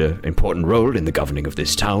played an important role in the governing of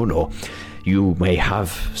this town, or you may have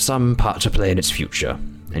some part to play in its future.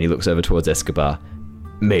 And he looks over towards Escobar.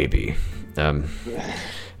 Maybe.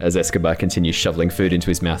 As Escobar continues shoveling food into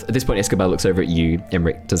his mouth. At this point, Escobar looks over at you.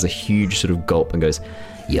 Emmerich does a huge sort of gulp and goes,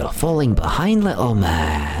 "You're falling behind, little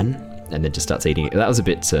man." And then just starts eating it. That was a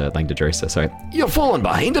bit Langdodrosa, sorry. You're falling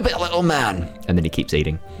behind a bit, little man. And then he keeps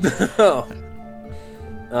eating. All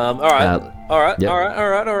right. Yep. All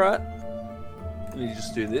right. Let me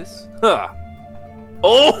just do this. Huh.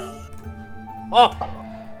 Oh.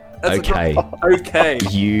 That's Okay. Okay.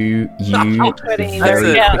 You 20, very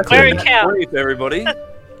very quickly, count. Brief, everybody.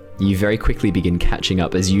 you very quickly begin catching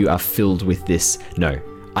up as you are filled with this. No,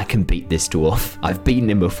 I can beat this dwarf. I've beaten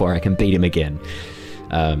him before. I can beat him again.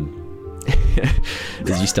 As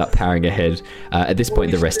you start powering ahead, at this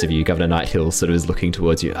point, the rest of you, Governor Nighthill, sort of is looking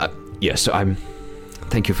towards you. Yes,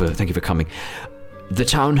 Thank you for coming. The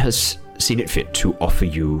town has seen it fit to offer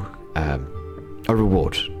you a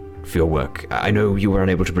reward for your work. I know you were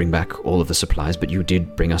unable to bring back all of the supplies, but you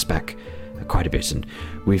did bring us back quite a bit, and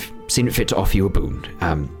we've seen it fit to offer you a boon.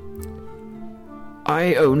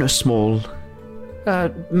 I own a small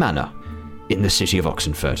manor in the city of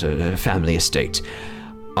Oxenfurt, a family estate.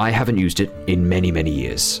 I haven't used it in many, many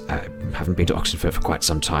years. I haven't been to Oxenfurt for quite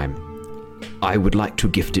some time. I would like to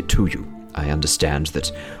gift it to you. I understand that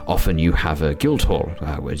often you have a guild hall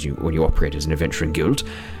when you operate as an adventuring guild.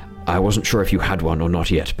 I wasn't sure if you had one or not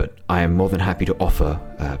yet, but I am more than happy to offer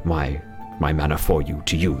my manor for you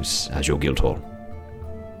to use as your guild hall.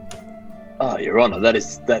 Ah, Your Honor, that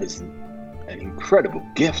is an incredible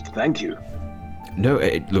gift. Thank you. No,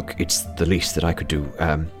 look, it's the least that I could do.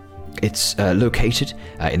 It's located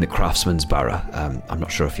in the Craftsman's Borough. I'm not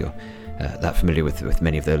sure if you're that familiar with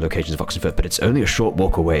many of the locations of Oxenfurt, but it's only a short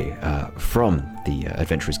walk away from the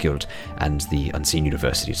Adventurers Guild and the Unseen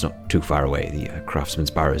University. It's not too far away. The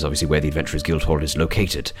Craftsman's Borough is obviously where the Adventurers Guild Hall is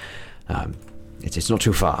located. It's not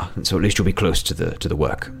too far, so at least you'll be close to the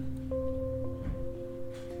work.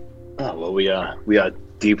 Oh, well, we are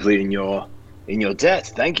deeply in your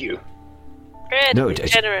debt. Thank you. Incredibly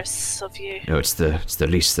generous of you. No, it's the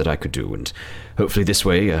least that I could do, and hopefully this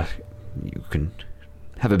way you can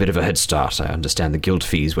have a bit of a head start. I understand the guild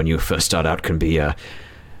fees when you first start out can be,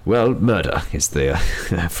 well, murder is the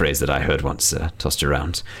phrase that I heard once tossed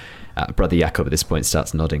around. Brother Jakob at this point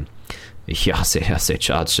starts nodding. Yes, they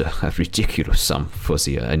charge a ridiculous sum for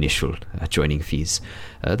the initial joining fees.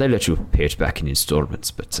 They let you pay it back in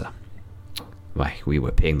installments, but we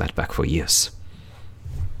were paying that back for years.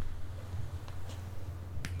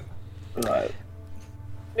 Right.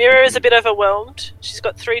 Mira is a bit overwhelmed. She's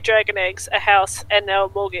got 3 dragon eggs, a house, and now a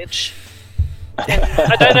mortgage. And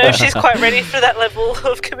I don't know if she's quite ready for that level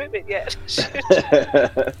of commitment yet.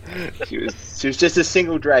 she was just a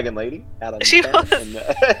single dragon lady out on She the town, was.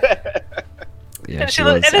 Yeah, and she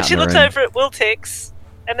and then was she out on looks her own. over at Wiltix,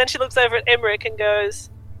 and then she looks over at Emmerich and goes,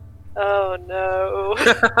 "Oh no,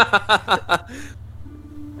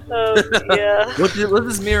 oh dear." What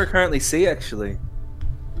does Mira currently see, actually?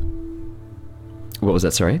 What was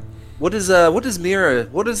that, sorry? What is Mira?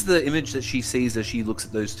 What is the image that she sees as she looks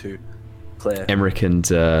at those two, Claire? Emmerich and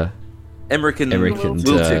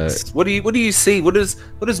Wiltix. What do you see? What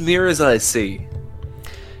does Mira's eyes see?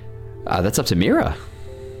 that's up to Mira.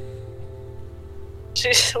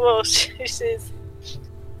 She sees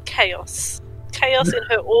chaos in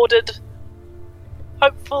her ordered,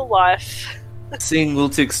 hopeful life. Seeing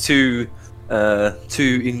Wiltix too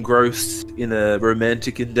engrossed in a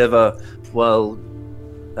romantic endeavor, while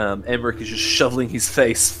Emmerich is just shoveling his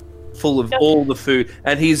face full of all the food,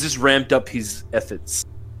 and he's just ramped up his efforts.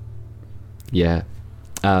 Yeah.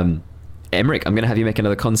 Emmerich, I'm going to have you make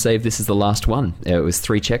another con save. This is the last one. It was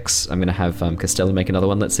 3 checks. I'm going to have Costello make another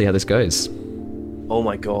one. Let's see how this goes. Oh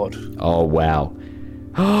my god. Oh, wow.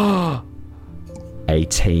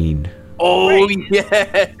 18. Oh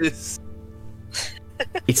yes.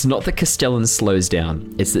 It's not that Castellan slows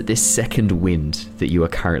down. It's that this second wind that you are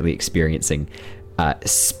currently experiencing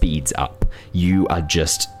speeds up. You are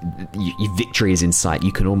just... Your victory is in sight.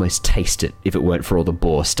 You can almost taste it if it weren't for all the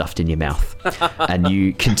boar stuffed in your mouth. And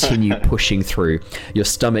you continue pushing through. Your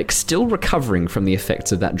stomach still recovering from the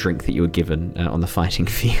effects of that drink that you were given on the fighting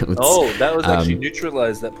fields. Oh, that was actually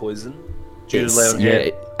neutralized that poison. Due to lay on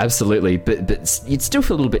hand. Absolutely. But you'd still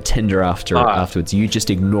feel a little bit tender afterwards. You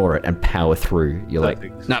just ignore it and power through. You're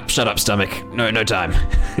Perfect. like, nah, shut up, stomach. No time.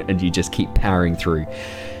 And you just keep powering through.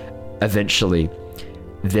 Eventually,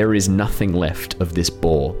 there is nothing left of this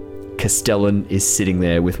boar. Castellan is sitting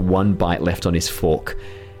there with one bite left on his fork,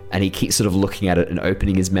 and he keeps sort of looking at it and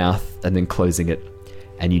opening his mouth and then closing it.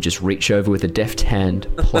 And you just reach over with a deft hand,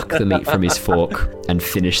 pluck the meat from his fork, and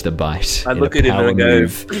finish the bite. I look at him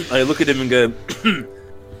and go,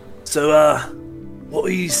 so, what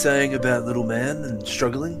were you saying about little man and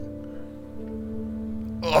struggling?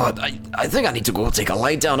 Oh, I think I need to go take a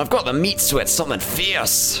lie down. I've got the meat sweat, something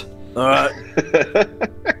fierce. Alright.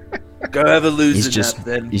 Go have a loser nap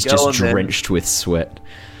then. He's Go just on, then. drenched with sweat.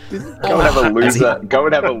 Go and have a loser. Go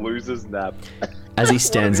and have a loser's nap. As he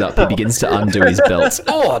stands up, he begins to undo his belt.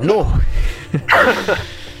 Oh, no!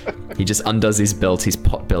 He just undoes his belt, his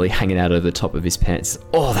pot belly hanging out over the top of his pants.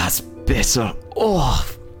 Oh, that's bitter. Oh,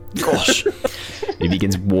 gosh. He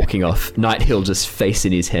begins walking off, Nighthill just face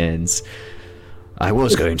in his hands. I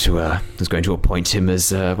was going to appoint him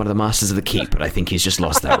as one of the masters of the keep, but I think he's just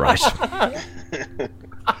lost that right.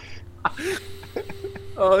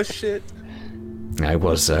 Oh shit. I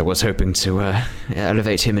was hoping to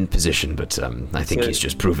elevate him in position, but I think he's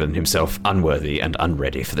just proven himself unworthy and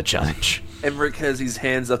unready for the challenge. Emmerich has his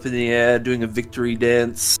hands up in the air, doing a victory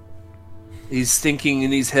dance. He's thinking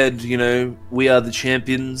in his head, we are the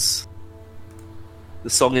champions.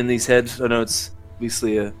 The song in his head, I know it's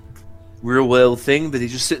obviously a real world thing, but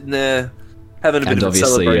he's just sitting there having a bit of a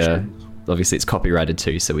celebration. Obviously it's copyrighted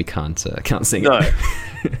too, so we can't sing No. it.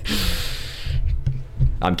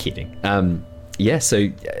 I'm kidding. So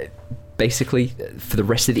basically, for the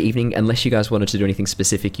rest of the evening, unless you guys wanted to do anything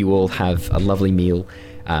specific, you all have a lovely meal.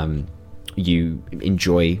 You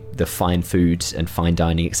enjoy the fine foods and fine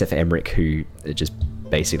dining, except for Emmerich, who just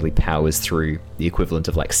basically powers through the equivalent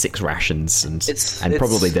of like 6 rations and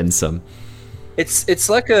probably then some. It's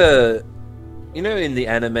like a, in the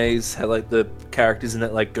animes, how like the characters in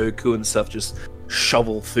that, like Goku and stuff, just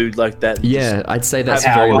shovel food like that. Yeah, I'd say that's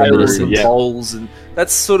have very reminiscent. bowls, and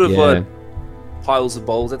that's sort of what piles of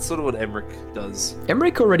bowls. That's sort of what Emmerich does.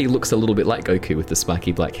 Emmerich already looks a little bit like Goku with the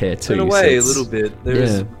spiky black hair too. In a way, so a little bit. There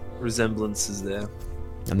is resemblances there.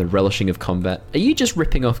 And the relishing of combat. Are you just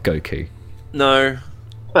ripping off Goku? No.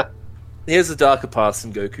 He has a darker past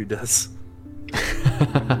than Goku does.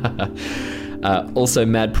 Also,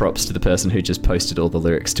 mad props to the person who just posted all the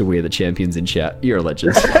lyrics to We're the Champions in chat. You're a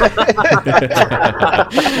legend.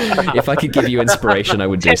 If I could give you inspiration, I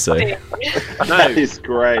would do so. That is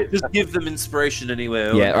great. Just give them inspiration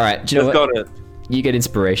anywhere. Yeah, alright. Do you know They've what? got it. You get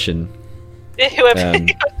inspiration. Yeah, whoever.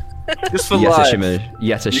 Just for life. Yata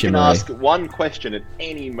You can Shimmery. ask one question at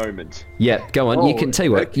any moment. Yeah, go on. You can tell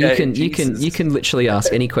you what. okay, You can literally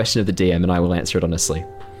ask any question of the DM, and I will answer it honestly.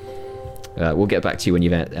 We'll get back to you when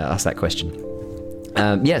you've asked that question.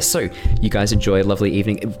 So you guys enjoy a lovely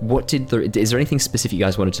evening. Is there anything specific you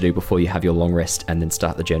guys wanted to do before you have your long rest and then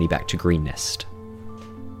start the journey back to Greenest?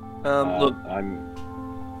 Look, I'm.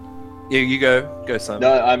 yeah, you go, Simon.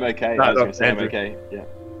 No, I'm okay. No, I was no, going to say I'm Andrew. okay. Yeah.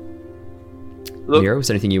 Look, Mira, was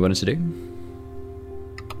there anything you wanted to do?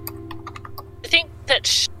 I think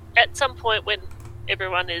that at some point when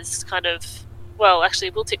everyone is kind of... Well, actually,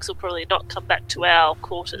 Wiltix will probably not come back to our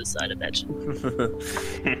quarters, I'd imagine.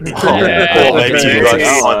 Yeah, Or maybe you guys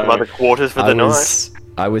Yeah. find other quarters for the night.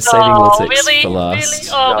 I was saving Wiltix for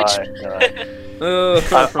last. Really?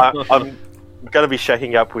 Oh, I'm going to be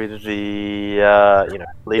shaking up with the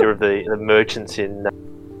leader of the merchants in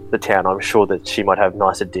the town. I'm sure that she might have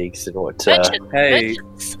nicer digs than what. Hey,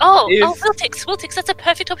 Merchants. if- Wiltix, that's a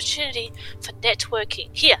perfect opportunity for networking.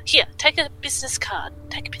 Here, take a business card.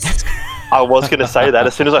 I was going to say that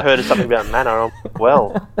as soon as I heard something about mana.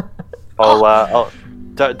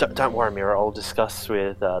 Don't worry, Mira. I'll discuss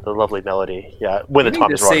with the lovely Melody. Yeah, when the You time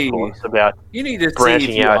need is to right, see- of course, about you need to see if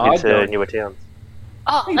branching you out are into going. newer towns.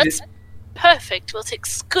 Oh, that's perfect,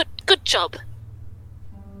 Wiltix. Good job.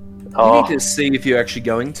 You Oh, need to see if you're actually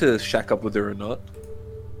going to shack up with her or not.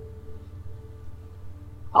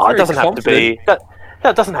 it doesn't very have to be.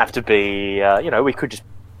 That doesn't have to be. We could just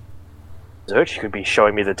search. You could be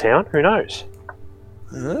showing me the town. Who knows?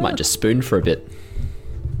 Might just spoon for a bit.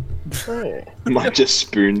 Oh. Might just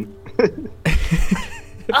spoon.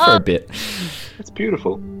 For a bit. That's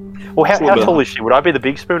beautiful. Well, how Silver. tall is she? Would I be the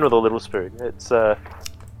big spoon or the little spoon? It's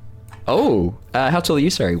Oh, how tall are you,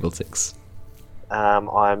 sorry, Wiltix?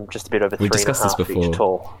 I'm just a bit over We 3.5 discussed this before. inches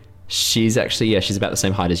tall. She's actually she's about the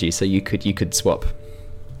same height as you, so you could swap.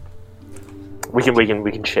 We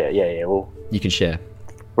can share. Yeah. We'll You can share.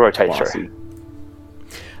 rotate Classy. through.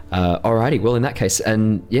 Alrighty, well in that case,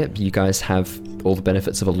 and yeah, you guys have all the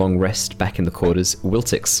benefits of a long rest back in the quarters.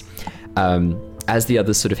 Wiltix, as the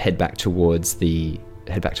others sort of head back towards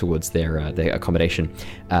their accommodation,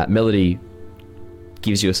 Melody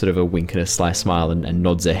gives you a sort of a wink and a sly smile and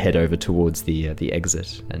nods her head over towards the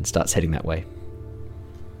exit and starts heading that way.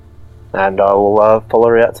 And I will follow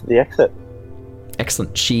her out to the exit.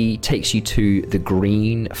 Excellent. She takes you to the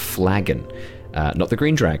Green Flagon. Not the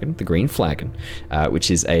Green Dragon, the Green Flagon, which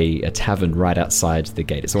is a tavern right outside the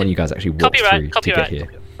gate. It's the one you guys actually walked through to get here.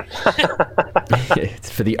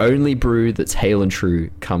 For the only brew that's hale and true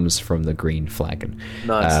comes from the Green Flagon.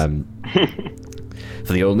 Nice.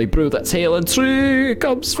 For the only brew that's hale and true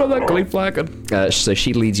comes from the Green Flagon. So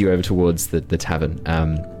she leads you over towards the tavern.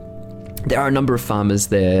 There are a number of farmers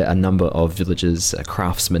there, a number of villagers,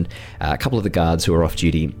 craftsmen, a couple of the guards who are off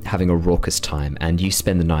duty having a raucous time, and you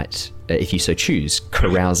spend the night, if you so choose,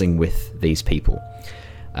 carousing with these people.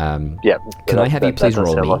 Yeah. Can I have you please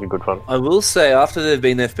roll sound me? like a good fun. I will say, after they've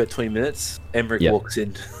been there for about 20 minutes, Emmerich Yeah. walks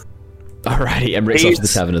in. Alrighty, Emmerich's off to the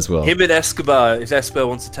tavern as well. Him and Escobar, if Escobar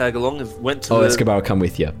wants to tag along, have went to Escobar will come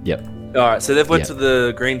with you. Yep. Alright, so they've went Yeah. to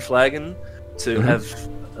the Green Flagon to Mhm. have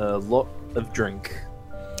a lot of drink.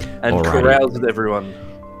 And Alrighty. carouse with everyone.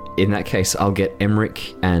 In that case, I'll get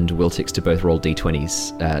Emmerich and Wiltix to both roll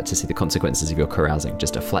d20s to see the consequences of your carousing.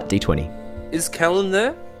 Just a flat d20. Is Callan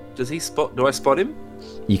there? Do I spot him?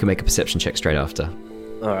 You can make a perception check straight after.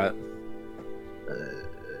 Alright.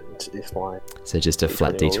 If my So just a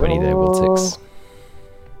flat D20 d20 there, Wiltix.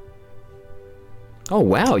 Oh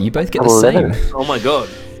wow, you both get the 11. same. Oh my god.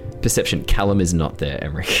 Perception. Callum is not there,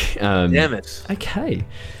 Emmerich. Damn it. Okay.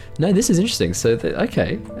 No, this is interesting. So,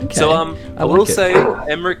 okay. So, I will like it. say,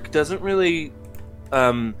 Emmerich doesn't really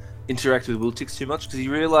interact with Wiltix too much because he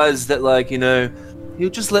realized that, he'll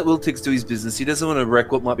just let Wiltix do his business. He doesn't want to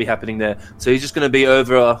wreck what might be happening there. So he's just going to be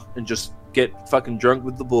over and just get fucking drunk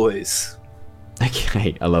with the boys.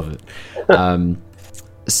 Okay, I love it.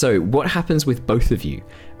 So, what happens with both of you?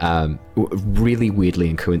 Really weirdly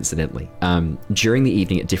and coincidentally, during the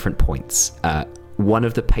evening at different points, one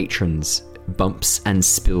of the patrons bumps and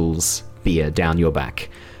spills beer down your back.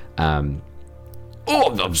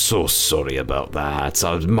 Oh, I'm so sorry about that.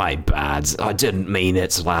 My bad. I didn't mean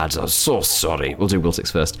it, lads. I'm so sorry. We'll do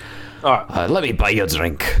Wiltix first. Alright. Let me buy you a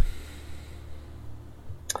drink.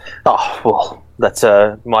 Oh well, that's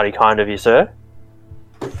mighty kind of you, sir.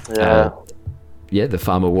 Uh, the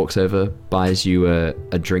farmer walks over, buys you a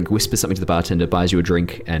drink, whispers something to the bartender, buys you a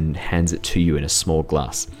drink, and hands it to you in a small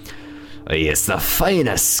glass. It's the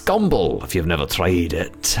finest scumble, if you've never tried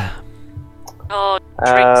it. Oh,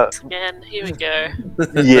 drinks again. Here we go.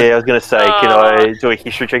 Yeah, I was going to say, can I do a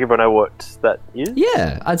history check if I know what that is?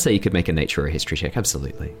 Yeah, I'd say you could make a nature or a history check,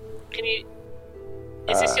 absolutely. Can you...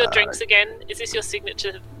 Is this your drinks again? Is this your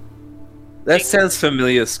signature? That sounds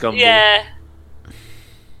familiar, Scumble. Yeah.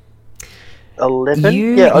 11?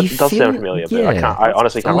 You it does feel- sound familiar, but I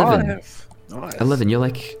honestly can't 11. remember. Nice. 11, you're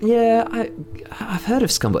like, yeah, I've heard of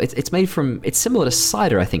scumble. It's made from, it's similar to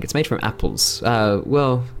cider, I think. It's made from apples.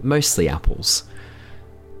 Well, mostly apples.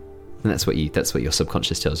 And that's what your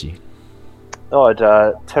subconscious tells you. Oh, I'd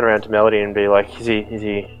turn around to Melody and be like, is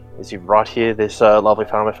he right here, this lovely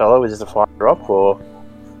farmer fellow? Is this a fire drop, or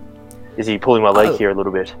is he pulling my leg here a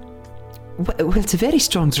little bit? Well, it's a very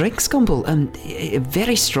strong drink, Scumble.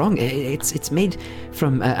 Very strong. It's made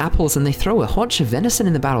from apples, and they throw a haunch of venison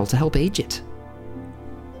in the barrel to help age it.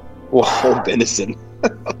 Whoa, venison.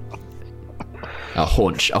 A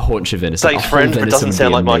haunch of venison. Thanks, A whole friend. It venison doesn't would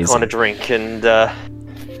sound be like my amazing. kind of drink, and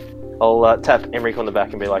I'll tap Emmerich on the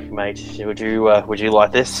back and be like, mate, would you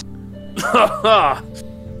like this?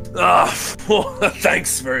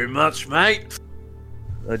 Thanks very much, mate.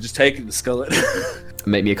 I just take it to skull it.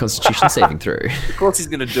 Make me a Constitution saving throw. Of course he's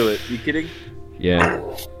gonna do it. You kidding? Yeah.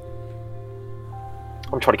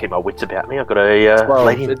 I'm trying to keep my wits about me. I've got a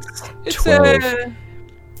lady. It's 12.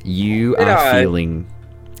 You are Yeah. feeling,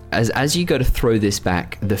 as you go to throw this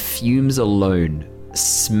back, the fumes alone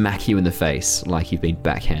smack you in the face like you've been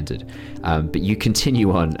backhanded. But you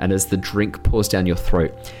continue on, and as the drink pours down your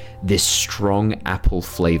throat, this strong apple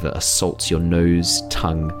flavor assaults your nose,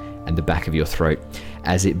 tongue, and the back of your throat.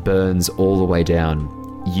 As it burns all the way down,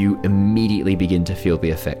 you immediately begin to feel the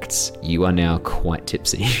effects. You are now quite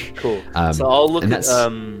tipsy. cool. So I'll look and at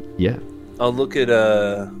yeah. I'll look at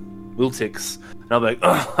Wiltix, and I'll be like,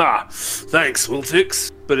 thanks,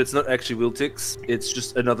 Wiltix. But it's not actually Wiltix. It's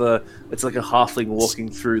just another. It's like a halfling walking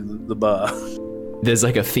through the bar. There's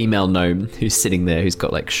like a female gnome who's sitting there who's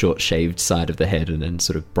got like short shaved side of the head and then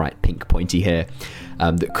sort of bright pink pointy hair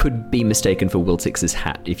that could be mistaken for Wiltix's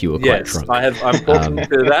hat if you were quite Yes, drunk. I'm talking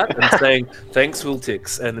to that and saying thanks,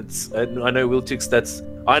 Wiltix, and I know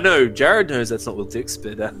Wiltix. I know Jared knows that's not Wiltix,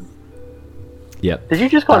 but Yep. Did you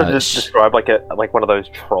just kind of just describe like one of those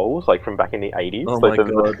trolls, like from back in the 80s? Oh like my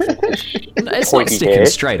God. It's not pointy sticking hair?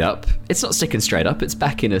 straight up. It's not sticking straight up. It's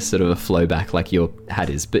back in a sort of a flow back like your hat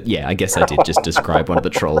is. But yeah, I guess I did just describe one of the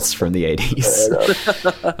trolls from the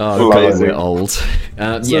 80s. Oh, God, Amazing. we're old.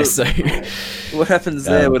 So what happens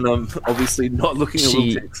there when I'm obviously not looking at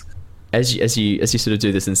she- Wiltix? as you sort of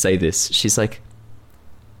do this and say this, she's like,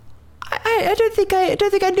 I don't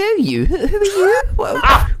think I know you. Who are you?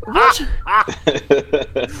 What?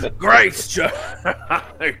 Great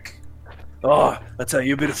joke! Oh, I tell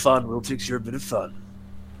you, a bit of fun, Wiltix. You're a bit of fun.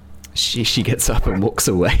 She gets up and walks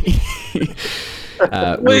away. Where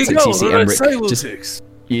you Wiltix, go? you see What did I Emmerich say, just Wiltix?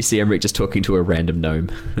 you see Emmerich just talking to a random gnome.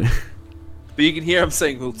 But you can hear I'm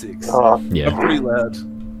saying Wiltix. Yeah. I'm pretty loud.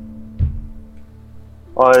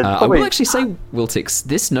 I'd I probably, will actually say, Wiltix,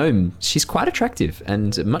 this gnome, she's quite attractive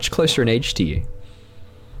and much closer in age to you.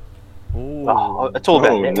 oh, it's all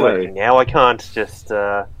about Oh, no. networking now. I can't just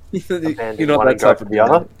abandon You're not one that and go type for of the guy.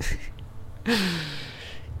 other.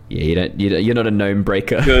 Yeah, you're not a gnome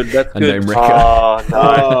breaker. Good, that's a good. gnome wrecker. Oh no!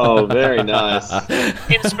 Oh, very nice.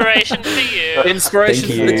 Inspiration for you. Inspiration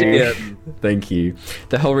Thank for the you. GM. Thank you.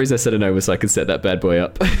 The whole reason I said a no was so I could set that bad boy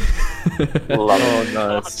up. Love Oh, it.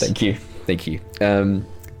 nice. Thank you.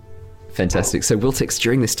 Fantastic. So Wiltix,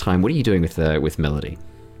 during this time, what are you doing with Melody?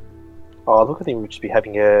 Oh, look, I think we'd just be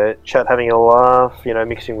having a chat, having a laugh,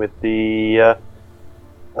 mixing with the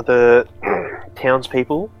other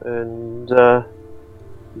townspeople, and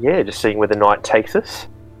just seeing where the night takes us.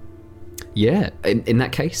 Yeah, in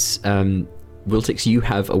that case, Wiltix, you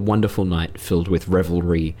have a wonderful night filled with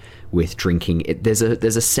revelry, with drinking. There's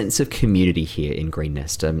a sense of community here in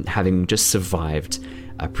Greenest. Having just survived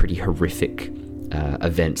a pretty horrific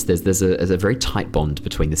event, there's a very tight bond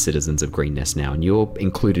between the citizens of Greenest now, and you're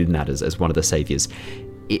included in that as one of the saviors.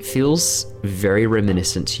 It feels very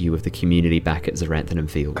reminiscent to you of the community back at Zaranthanum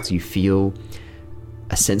Fields. You feel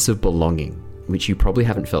a sense of belonging, which you probably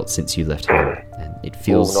haven't felt since you left home, and it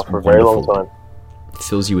feels not for a very wonderful. long time. It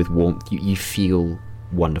fills you with warmth. You feel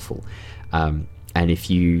wonderful, and if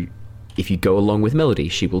you go along with Melody,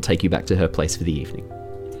 she will take you back to her place for the evening.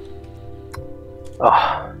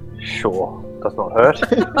 Oh, sure. Does not hurt.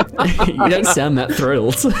 You don't sound that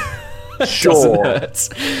thrilled. Sure.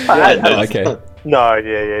 Doesn't hurt. no, Okay. No,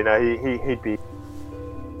 no, he'd be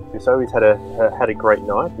so. He's had a great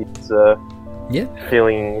night. He's Yeah.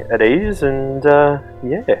 feeling at ease, and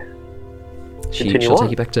yeah. She'll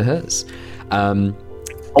take you back to hers.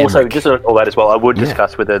 Also, Emric. just on all that as well, I would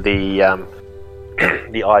discuss with her the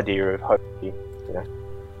idea of hopefully,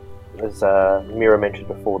 as Mira mentioned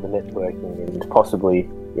before, the networking and possibly,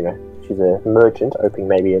 she's a merchant, opening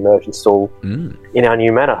maybe a merchant stall in our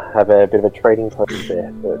new manor, have a bit of a trading post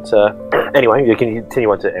there. But anyway, you can continue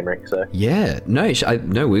on to Emric. So Yeah,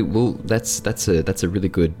 we will. That's a really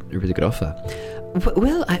good offer.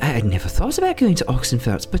 Well, I never thought about going to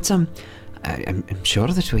Oxenfurt, but I'm sure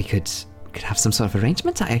that we could have some sort of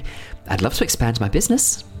arrangement. I'd love to expand my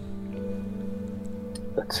business.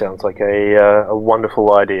 that sounds like a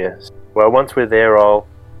wonderful idea. Well, once we're there, I'll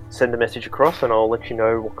send a message across, and I'll let you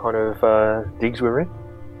know what kind of digs we're in.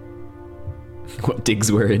 What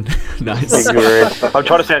digs we're in? Nice. Digs we're in. I'm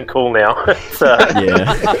trying to sound cool now.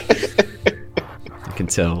 Yeah, I can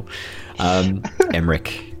tell.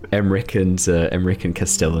 Emric and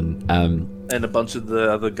Castellan. And a bunch of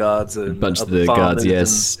the other guards. And Bunch of other the guards, farmers,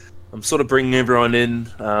 yes. and I'm sort of bringing everyone in,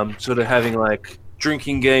 sort of having like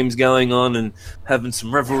drinking games going on and having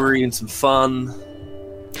some revelry and some fun.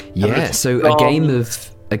 Yeah, so a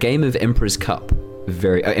game of Emperor's Cup,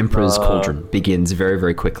 Emperor's Cauldron begins very,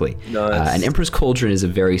 very quickly. Nice. And Emperor's Cauldron is a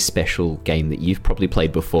very special game that you've probably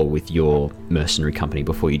played before with your mercenary company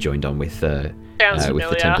before you joined on with the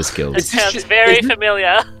Tempest Guild. It sounds very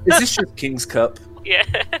familiar. Is this just King's Cup? Yeah.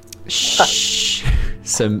 Shh.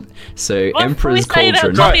 So What, Emperor's can we say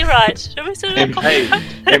Cauldron. that copyright? Should we say that Hey,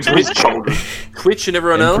 Emperor's Cauldron. Twitch and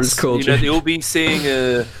everyone Emperor's else, Cauldron. you'll be seeing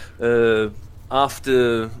a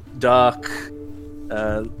after dark,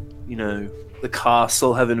 the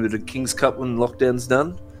castle having a bit of King's Cup when lockdown's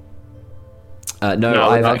done. No,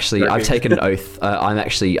 I've taken an oath.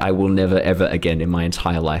 I will never ever again in my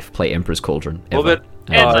entire life play Emperor's Cauldron. Ever. Well,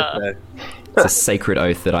 Ever. It's a sacred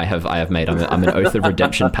oath that I have made. I'm an Oath of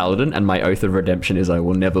Redemption paladin, and my Oath of Redemption is I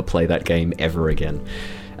will never play that game ever again.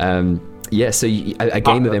 So a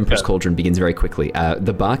game of Emperor's Cauldron begins very quickly.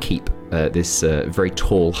 The barkeep, this very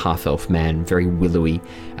tall half-elf man, very willowy,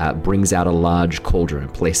 brings out a large cauldron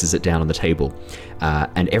and places it down on the table.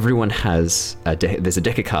 And everyone has there's a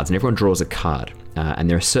deck of cards, and everyone draws a card. And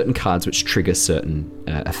there are certain cards which trigger certain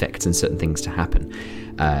effects and certain things to happen.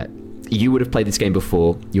 You would have played this game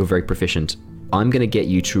before. You're very proficient. I'm going to get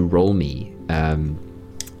you to roll me a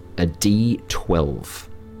D12.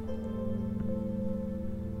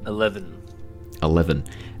 11.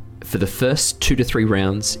 For the first 2 to 3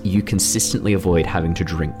 rounds, you consistently avoid having to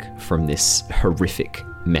drink from this horrific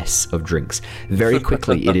mess of drinks. Very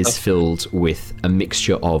quickly, it is filled with a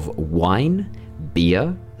mixture of wine,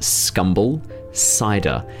 beer, scumble,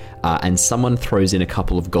 cider, and someone throws in a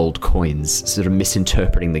couple of gold coins, sort of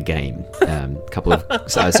misinterpreting the game.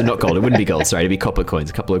 So not gold, it wouldn't be gold, sorry, it'd be copper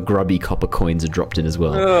coins. A couple of grubby copper coins are dropped in as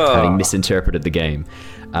well, having misinterpreted the game.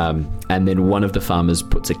 And then one of the farmers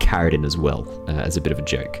puts a carrot in as well, as a bit of a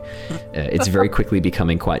joke. It's very quickly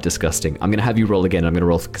becoming quite disgusting. I'm going to have you roll again. I'm going to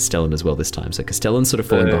roll for Castellan as well this time. So Castellan's sort of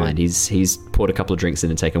falling behind. He's poured a couple of drinks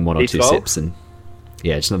in and taken 1 or 2 sips. And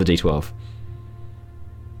yeah, just another D12.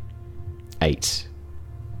 8.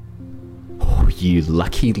 Oh, you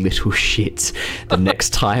lucky little shit. The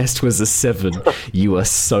next highest was a 7. You are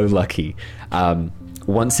so lucky.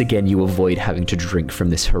 Once again, you avoid having to drink from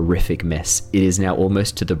this horrific mess. It is now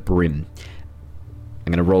almost to the brim.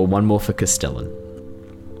 I'm going to roll one more for Castellan.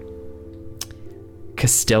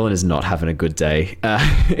 Castellan is not having a good day.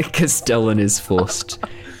 Castellan is forced,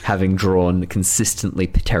 having drawn consistently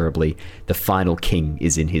terribly. The final king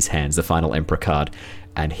is in his hands, the final emperor card,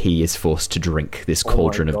 and he is forced to drink this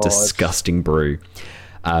cauldron of disgusting brew.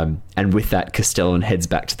 And with that, Castellan heads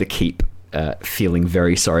back to the keep, feeling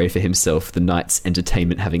very sorry for himself, the night's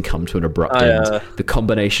entertainment having come to an abrupt end. The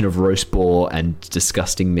combination of roast boar and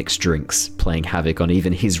disgusting mixed drinks playing havoc on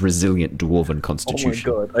even his resilient dwarven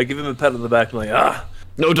constitution. Oh my god. I give him a pat on the back and I'm like,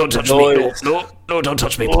 No, don't touch me. No, don't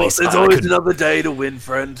touch me, please. There's always another day to win,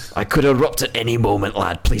 friend. I could erupt at any moment,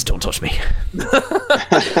 lad. Please don't touch me.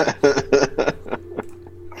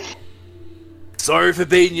 Sorry for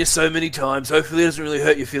beating you so many times. Hopefully it doesn't really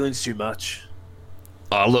hurt your feelings too much.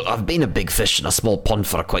 Look, I've been a big fish in a small pond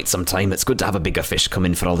for quite some time. It's good to have a bigger fish come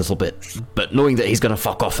in for a little bit. But knowing that he's going to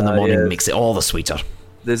fuck off in the morning makes it all the sweeter.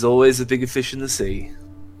 There's always a bigger fish in the sea.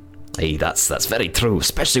 Hey, that's very true,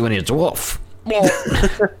 especially when you're a dwarf.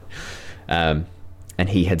 And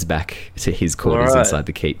he heads back to his quarters inside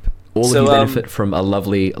the keep. All of you benefit from a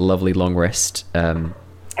lovely, lovely long rest.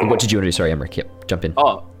 What did you want to do? Sorry, Emric. Yep, jump in.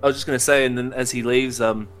 Oh, I was just going to say, and then as he leaves,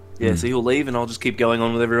 Yeah, so he'll leave, and I'll just keep going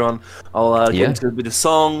on with everyone. I'll get into a bit of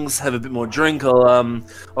songs, have a bit more drink.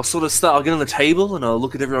 I'll sort of start. I'll get on the table, and I'll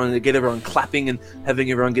look at everyone, and get everyone clapping, and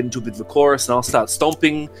having everyone get into a bit of a chorus, and I'll start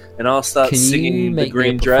stomping, and I'll start singing the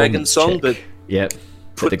Green Dragon song, but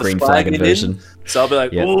put the Green Flagon version. So I'll be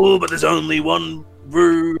like, oh, but there's only one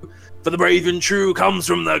brew, for the brave and true comes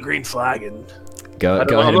from the Green Flagon. Go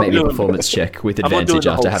ahead and make me a performance check with advantage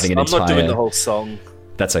after having an entire... I'm not doing the whole song.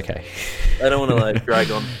 That's okay. I don't want to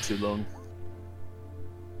drag on too long.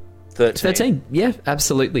 13. Yeah,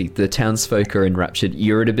 absolutely. The townsfolk are enraptured.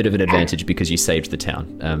 You're at a bit of an advantage because you saved the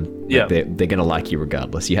town. They're going to like you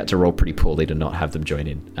regardless. You had to roll pretty poorly to not have them join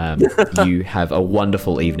in. You have a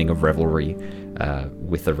wonderful evening of revelry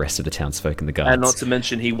with the rest of the townsfolk and the guards. And not to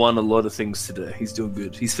mention, he won a lot of things today. He's doing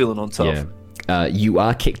good. He's feeling on top. Yeah. You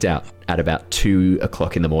are kicked out at about 2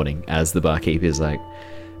 o'clock in the morning as the barkeep is like,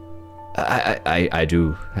 I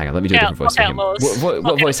do. Hang on, let me do a different voice for him.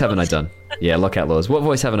 What voice haven't I done? Yeah, lockout laws. What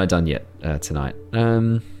voice haven't I done yet tonight?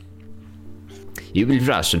 You will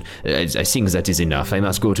rush. I think that is enough. I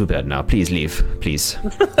must go to bed now. Please leave. Please.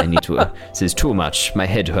 I need to. This is too much. My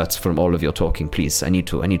head hurts from all of your talking. Please. I need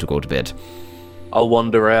to go to bed. I'll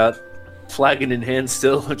wander out, flagon in hand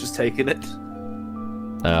still, just taking it.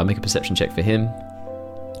 I'll make a perception check for him.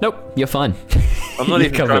 Nope, you're fine. I'm not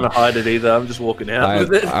even trying to hide it either. I'm just walking out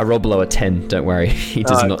with it. I roll below a 10. Don't worry. He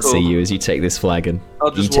does not see you as you take this flagon.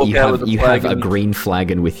 I'll just walk out with the flagon. You have a green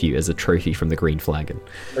flagon with you as a trophy from the Green Flagon.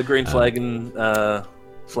 A green flagon. All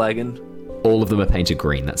of them are painted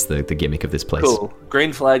green. That's the gimmick of this place. Cool.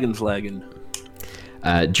 Green flagon.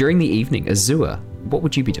 During the evening, Azua, what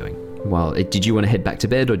would you be doing? Well, did you want to head back to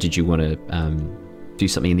bed, or did you want to do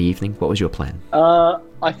something in the evening? What was your plan?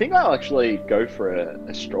 I think I'll actually go for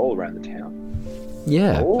a stroll around the town.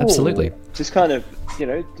 Yeah, absolutely. Just kind of,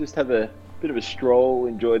 just have a bit of a stroll,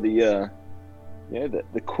 enjoy the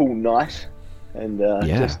cool night, and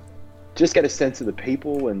just get a sense of the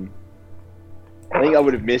people. And I think I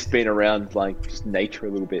would have missed being around like just nature a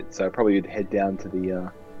little bit, so I probably would head down to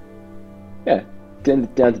the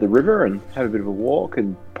down to the river and have a bit of a walk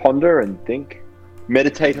and ponder and think,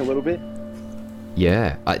 meditate a little bit.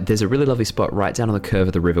 Yeah, there's a really lovely spot right down on the curve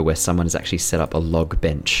of the river where someone has actually set up a log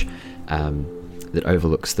bench that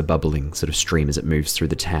overlooks the bubbling sort of stream as it moves through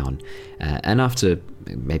the town. And after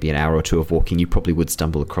maybe an hour or two of walking, you probably would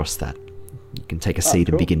stumble across that. You can take a seat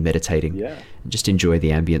and begin meditating and just enjoy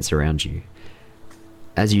the ambience around you.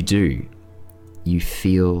 As you do, you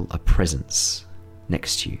feel a presence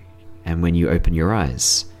next to you. And when you open your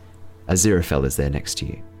eyes, Aziraphale is there next to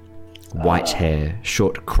you. White hair,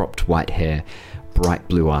 short cropped white hair, bright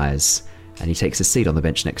blue eyes, and he takes a seat on the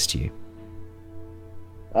bench next to you.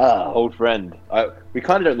 Old friend. We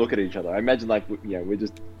kind of don't look at each other. I imagine we're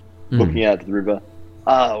just looking out at the river.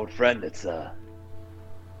 Old friend, it's a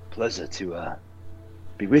pleasure to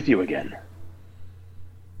be with you again.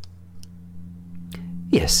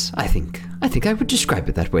 Yes, I think I would describe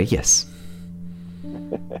it that way, yes.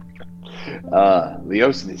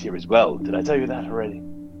 Leosin is here as well. Did I tell you that already?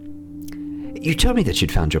 You told me that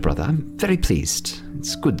you'd found your brother. I'm very pleased.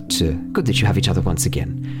 It's good that you have each other once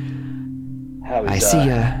again. I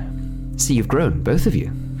see you've grown, both of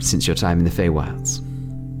you, since your time in the Feywilds.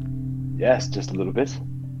 Yes, just a little bit.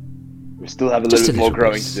 We still have a little bit more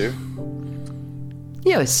growing to do.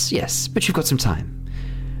 Yes, but you've got some time,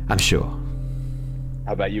 I'm sure.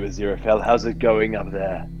 How about you, Aziraphale? How's it going up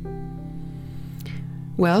there?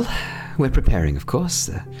 Well, we're preparing, of course.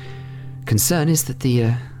 The concern is that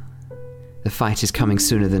the fight is coming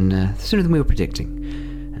sooner than we were predicting.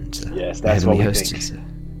 And yes, that's what we think.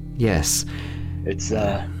 Yes. It's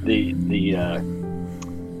I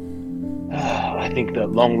think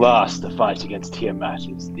that long last, the fight against Tiamat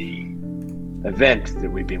is the event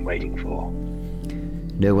that we've been waiting for.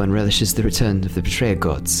 No one relishes the return of the betrayer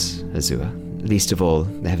gods, Azua. Least of all,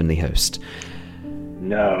 the heavenly host.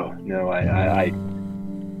 No,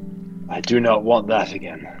 I do not want that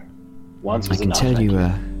again. Once was enough. I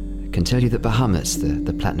can tell you that Bahamut,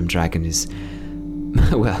 the platinum dragon, is,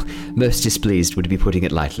 well, most displeased would be putting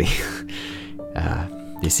it lightly.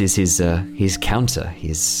 This is his counter,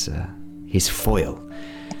 his foil.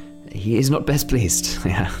 He is not best pleased.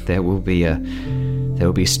 Yeah, there will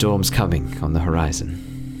be storms coming on the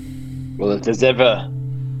horizon. Well, if there's ever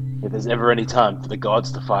any time for the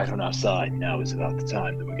gods to fight on our side, now is about the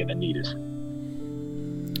time that we're going to need it.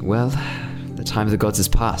 Well, the time of the gods has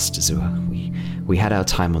passed, Azua. We had our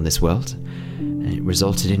time on this world, and it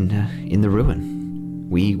resulted in the ruin.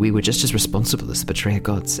 We were just as responsible as the betrayer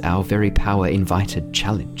gods. Our very power invited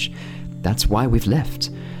challenge. That's why we've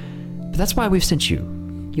left. But that's why we've sent you.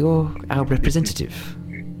 You're our representative.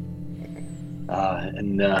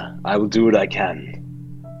 and I will do what I can.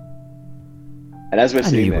 And as we're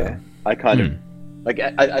sitting there, I kind of like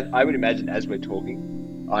I would imagine as we're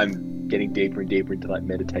talking, I'm getting deeper and deeper into like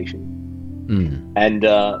meditation, and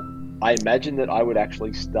I imagine that I would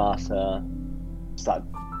actually start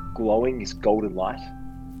glowing this golden light,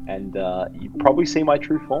 and you probably see my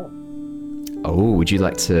true form. Oh, would you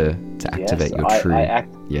like to activate your true? I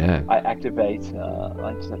activate.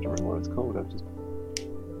 I just have to remember what it's called. I've just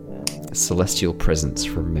celestial presence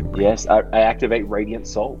from memory. Yes, I activate Radiant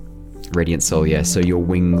Soul. Radiant Soul, yeah. So your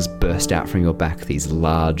wings burst out from your back, these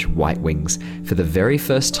large white wings, for the very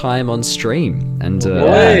first time on stream. And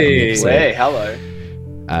hey, hello.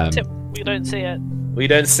 We don't see it. We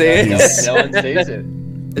don't see it. No one sees it.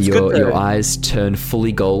 Your eyes turn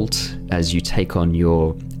fully gold as you take on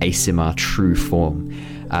your Asimar true form.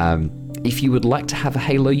 If you would like to have a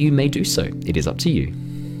halo, you may do so. It is up to you.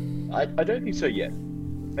 I don't think so yet.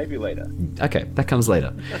 Maybe later. Okay, that comes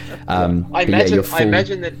later. I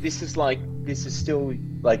imagine that this is still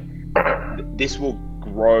like this will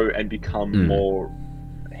grow and become more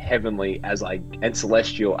heavenly and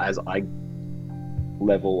celestial as I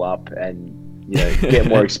level up and get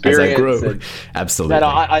more experience. As I grow. Absolutely.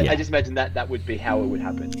 I just imagine that would be how it would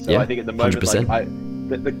happen. So I think at the moment 100%. like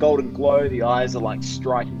the golden glow, the eyes are like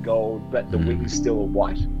striking gold, but the wings still are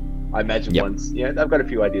white. I imagine once I've got a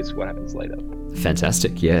few ideas for what happens later.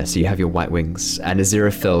 Fantastic, yeah. So you have your white wings, and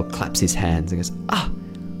Aziraphale claps his hands and goes,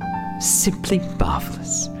 simply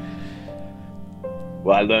marvelous.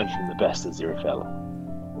 Well, I learned from the best, Aziraphale.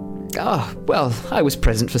 Well, I was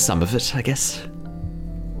present for some of it, I guess.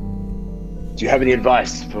 Do you have any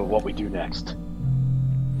advice for what we do next?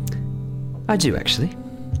 I do, actually.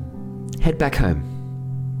 Head back home.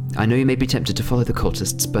 I know you may be tempted to follow the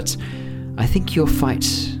cultists, but I think you'll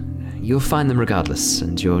find them regardless,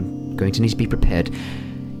 and you're going to need to be prepared.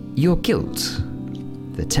 Your guild,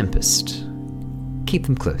 the Tempest, keep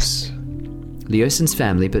them close. Leosin's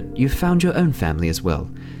family, but you've found your own family as well.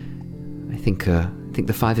 I think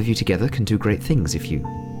the five of you together can do great things if you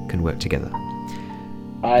can work together.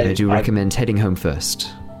 I do recommend heading home first.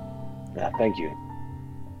 Yeah, thank you.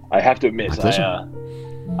 I have to admit, My pleasure.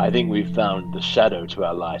 I think we've found the shadow to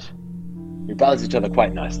our light. We balance each other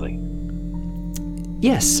quite nicely.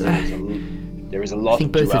 Yes. There is a lot. I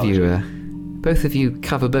think both of you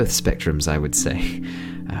cover both spectrums, I would say.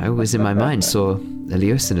 I always in my mind saw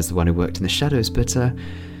Leosin as the one who worked in the shadows, but it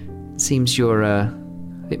seems you're a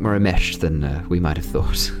bit more enmeshed than we might have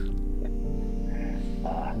thought.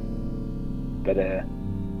 But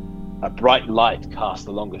a bright light casts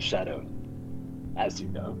the longest shadow, as you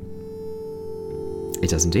know. It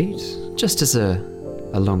does indeed. Just as a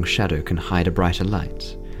long shadow can hide a brighter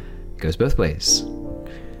light. It goes both ways.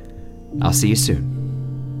 I'll see you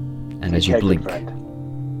soon. And as you blink,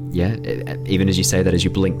 even as you say that, as you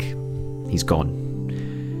blink, he's gone.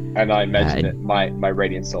 And I imagine that my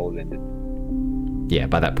radiant soul has ended. Yeah,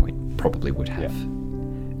 by that point, probably would have.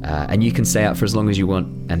 Yeah. And you can stay out for as long as you want,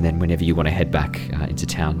 and then whenever you want to head back into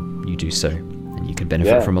town, you do so, and you can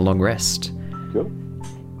benefit from a long rest. Cool.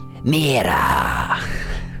 Mira!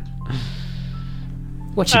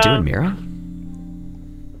 What you doing, Mira?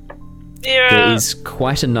 There is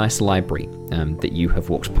quite a nice library that you have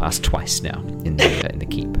walked past twice now in the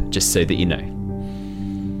keep, just so that you know.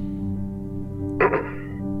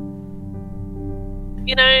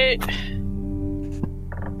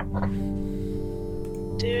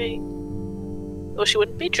 Well, she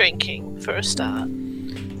wouldn't be drinking for a start.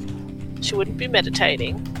 She wouldn't be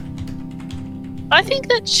meditating. I think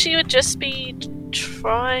that she would just be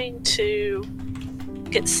trying to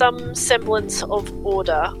get some semblance of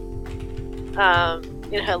order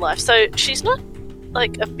in her life. So she's not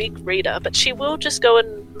like a big reader, but she will just go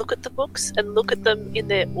and look at the books and look at them in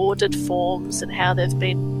their ordered forms and how they've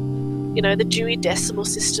been, the Dewey Decimal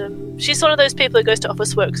System. She's one of those people who goes to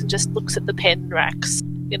Officeworks and just looks at the pen racks,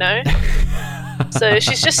 So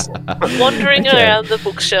she's just wandering around the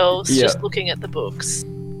bookshelves, just looking at the books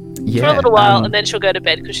for a little while, and then she'll go to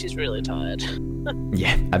bed because she's really tired.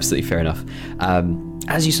 Yeah, absolutely fair enough.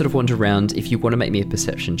 As you sort of wander around, if you want to make me a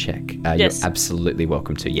perception check, you're absolutely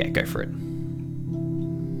welcome to. Yeah, go for it.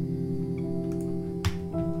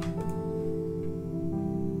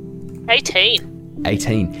 18.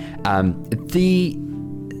 18.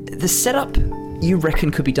 The setup, you reckon,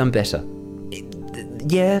 could be done better.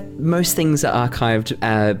 Yeah, most things are archived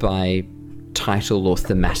by title or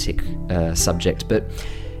thematic subject, but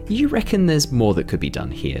you reckon there's more that could be done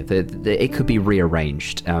here. It could be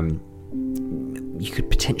rearranged. you could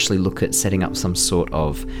potentially look at setting up some sort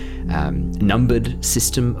of numbered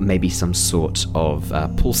system, maybe some sort of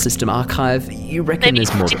pull system archive. You reckon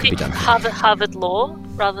there's more that could be done? Harvard Law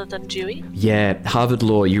rather than Dewey? Yeah, Harvard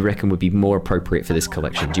Law you reckon would be more appropriate for this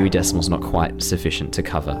collection. Dewey Decimal's not quite sufficient to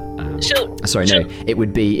cover. It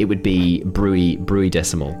would be Brewy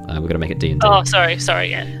Decimal. We're gonna make it D&D. Oh, sorry,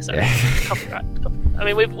 Copyright.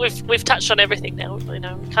 I mean, we've touched on everything now. You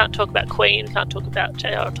know, we can't talk about Queen, we can't talk about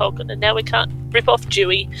J.R.R. Tolkien, and now we can't rip off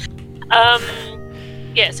Dewey.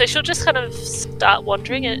 So she'll just kind of start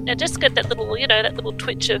wandering and just get that little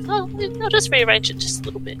twitch of, I'll just rearrange it just a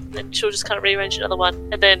little bit. And then she'll just kind of rearrange another one,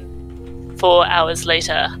 and then 4 hours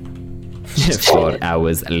later. 4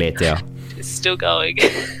 hours later. It's still going.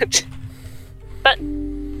 But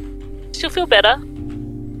she'll feel better.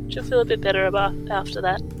 She'll feel a bit better after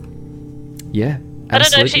that. Yeah. I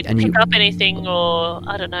don't know if she'd pick up anything, or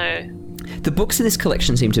I don't know. The books in this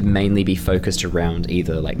collection seem to mainly be focused around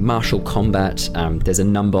either like martial combat. There's a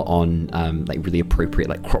number on like really appropriate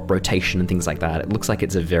like crop rotation and things like that. It looks like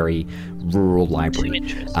it's a very rural library. Too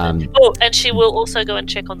interesting. And she will also go and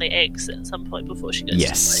check on the eggs at some point before she goes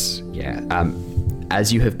to sleep. Yeah.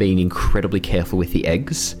 As you have been incredibly careful with the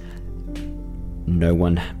eggs, no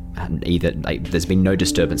one either there's been no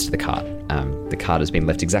disturbance to the cart. The cart has been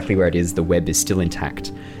left exactly where it is. The web is still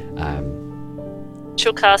intact.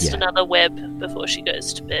 She'll cast another web before she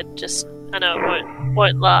goes to bed. Just, I know it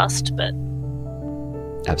won't last, but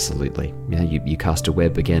absolutely, yeah. You cast a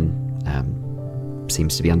web again.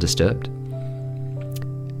 Seems to be undisturbed.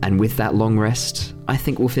 And with that long rest, I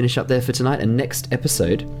think we'll finish up there for tonight. And next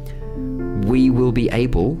episode, we will be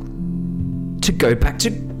able to go back to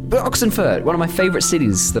Oxenfurt, one of my favourite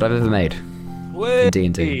cities that I've ever made in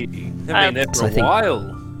D&D. I've been there for a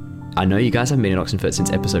while. I know you guys haven't been in Oxenfurt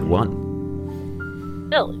since episode 1.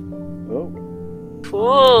 Really? Oh.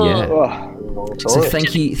 Cool. Yeah. Oh. So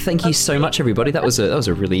thank you so much, everybody. That was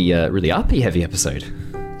a really RP heavy episode.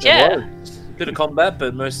 Yeah. A bit of combat,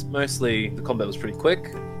 but mostly the combat was pretty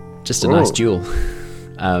quick. Just a nice duel.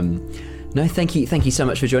 No, thank you so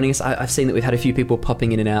much for joining us. I've seen that we've had a few people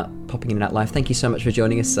popping in and out live. Thank you so much for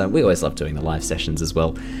joining us. We always love doing the live sessions as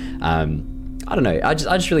well. I don't know. I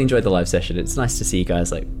just really enjoyed the live session. It's nice to see you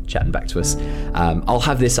guys like chatting back to us. I'll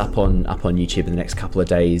have this up on YouTube in the next couple of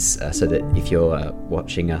days, so that if you're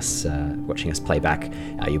watching us play back,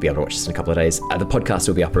 you'll be able to watch us in a couple of days. The podcast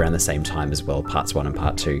will be up around the same time as well, parts 1 and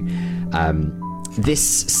part 2. This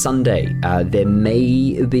Sunday, there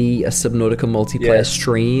may be a Subnautica multiplayer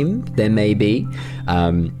stream. There may be.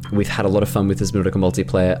 We've had a lot of fun with the Subnautica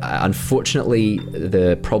multiplayer. Unfortunately,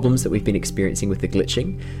 the problems that we've been experiencing with the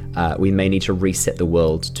glitching, we may need to reset the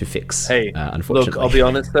world to fix. Hey, unfortunately. Look, I'll be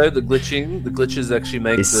honest though, the glitches actually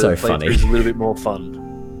make the playthroughs a little bit more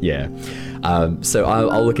fun. Yeah. So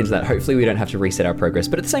I'll look into that. Hopefully we don't have to reset our progress,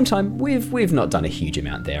 but at the same time, we've not done a huge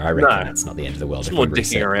amount there. I reckon that's not the end of the world. It's more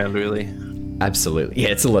dicking around, really. Absolutely. Yeah,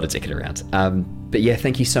 it's a lot of dicking around. But yeah,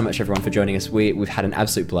 thank you so much, everyone, for joining us. We've had an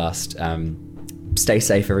absolute blast. Stay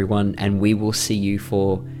safe, everyone, and we will see you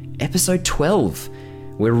for episode 12.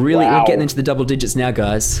 We're getting into the double digits now,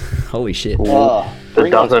 guys. Holy shit.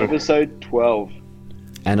 Bring us episode 12.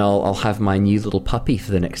 And I'll have my new little puppy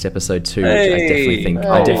for the next episode too. Hey.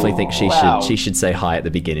 I definitely think she should say hi at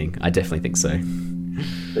the beginning. I definitely think so.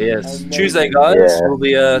 But yes, Tuesday, guys. Will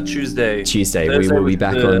be Tuesday. Thursday, we will be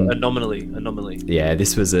back on anomaly. Yeah,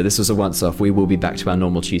 this was a once off. We will be back to our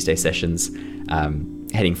normal Tuesday sessions,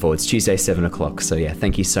 heading forwards. Tuesday 7:00. So yeah,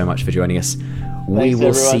 thank you so much for joining us. We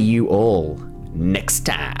will see you all next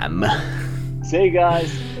time. See you guys.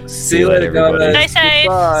 See you later, everybody. Stay safe.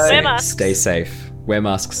 Wear masks. Stay safe. Wear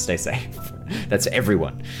masks. Stay safe. That's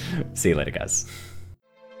everyone. See you later, guys.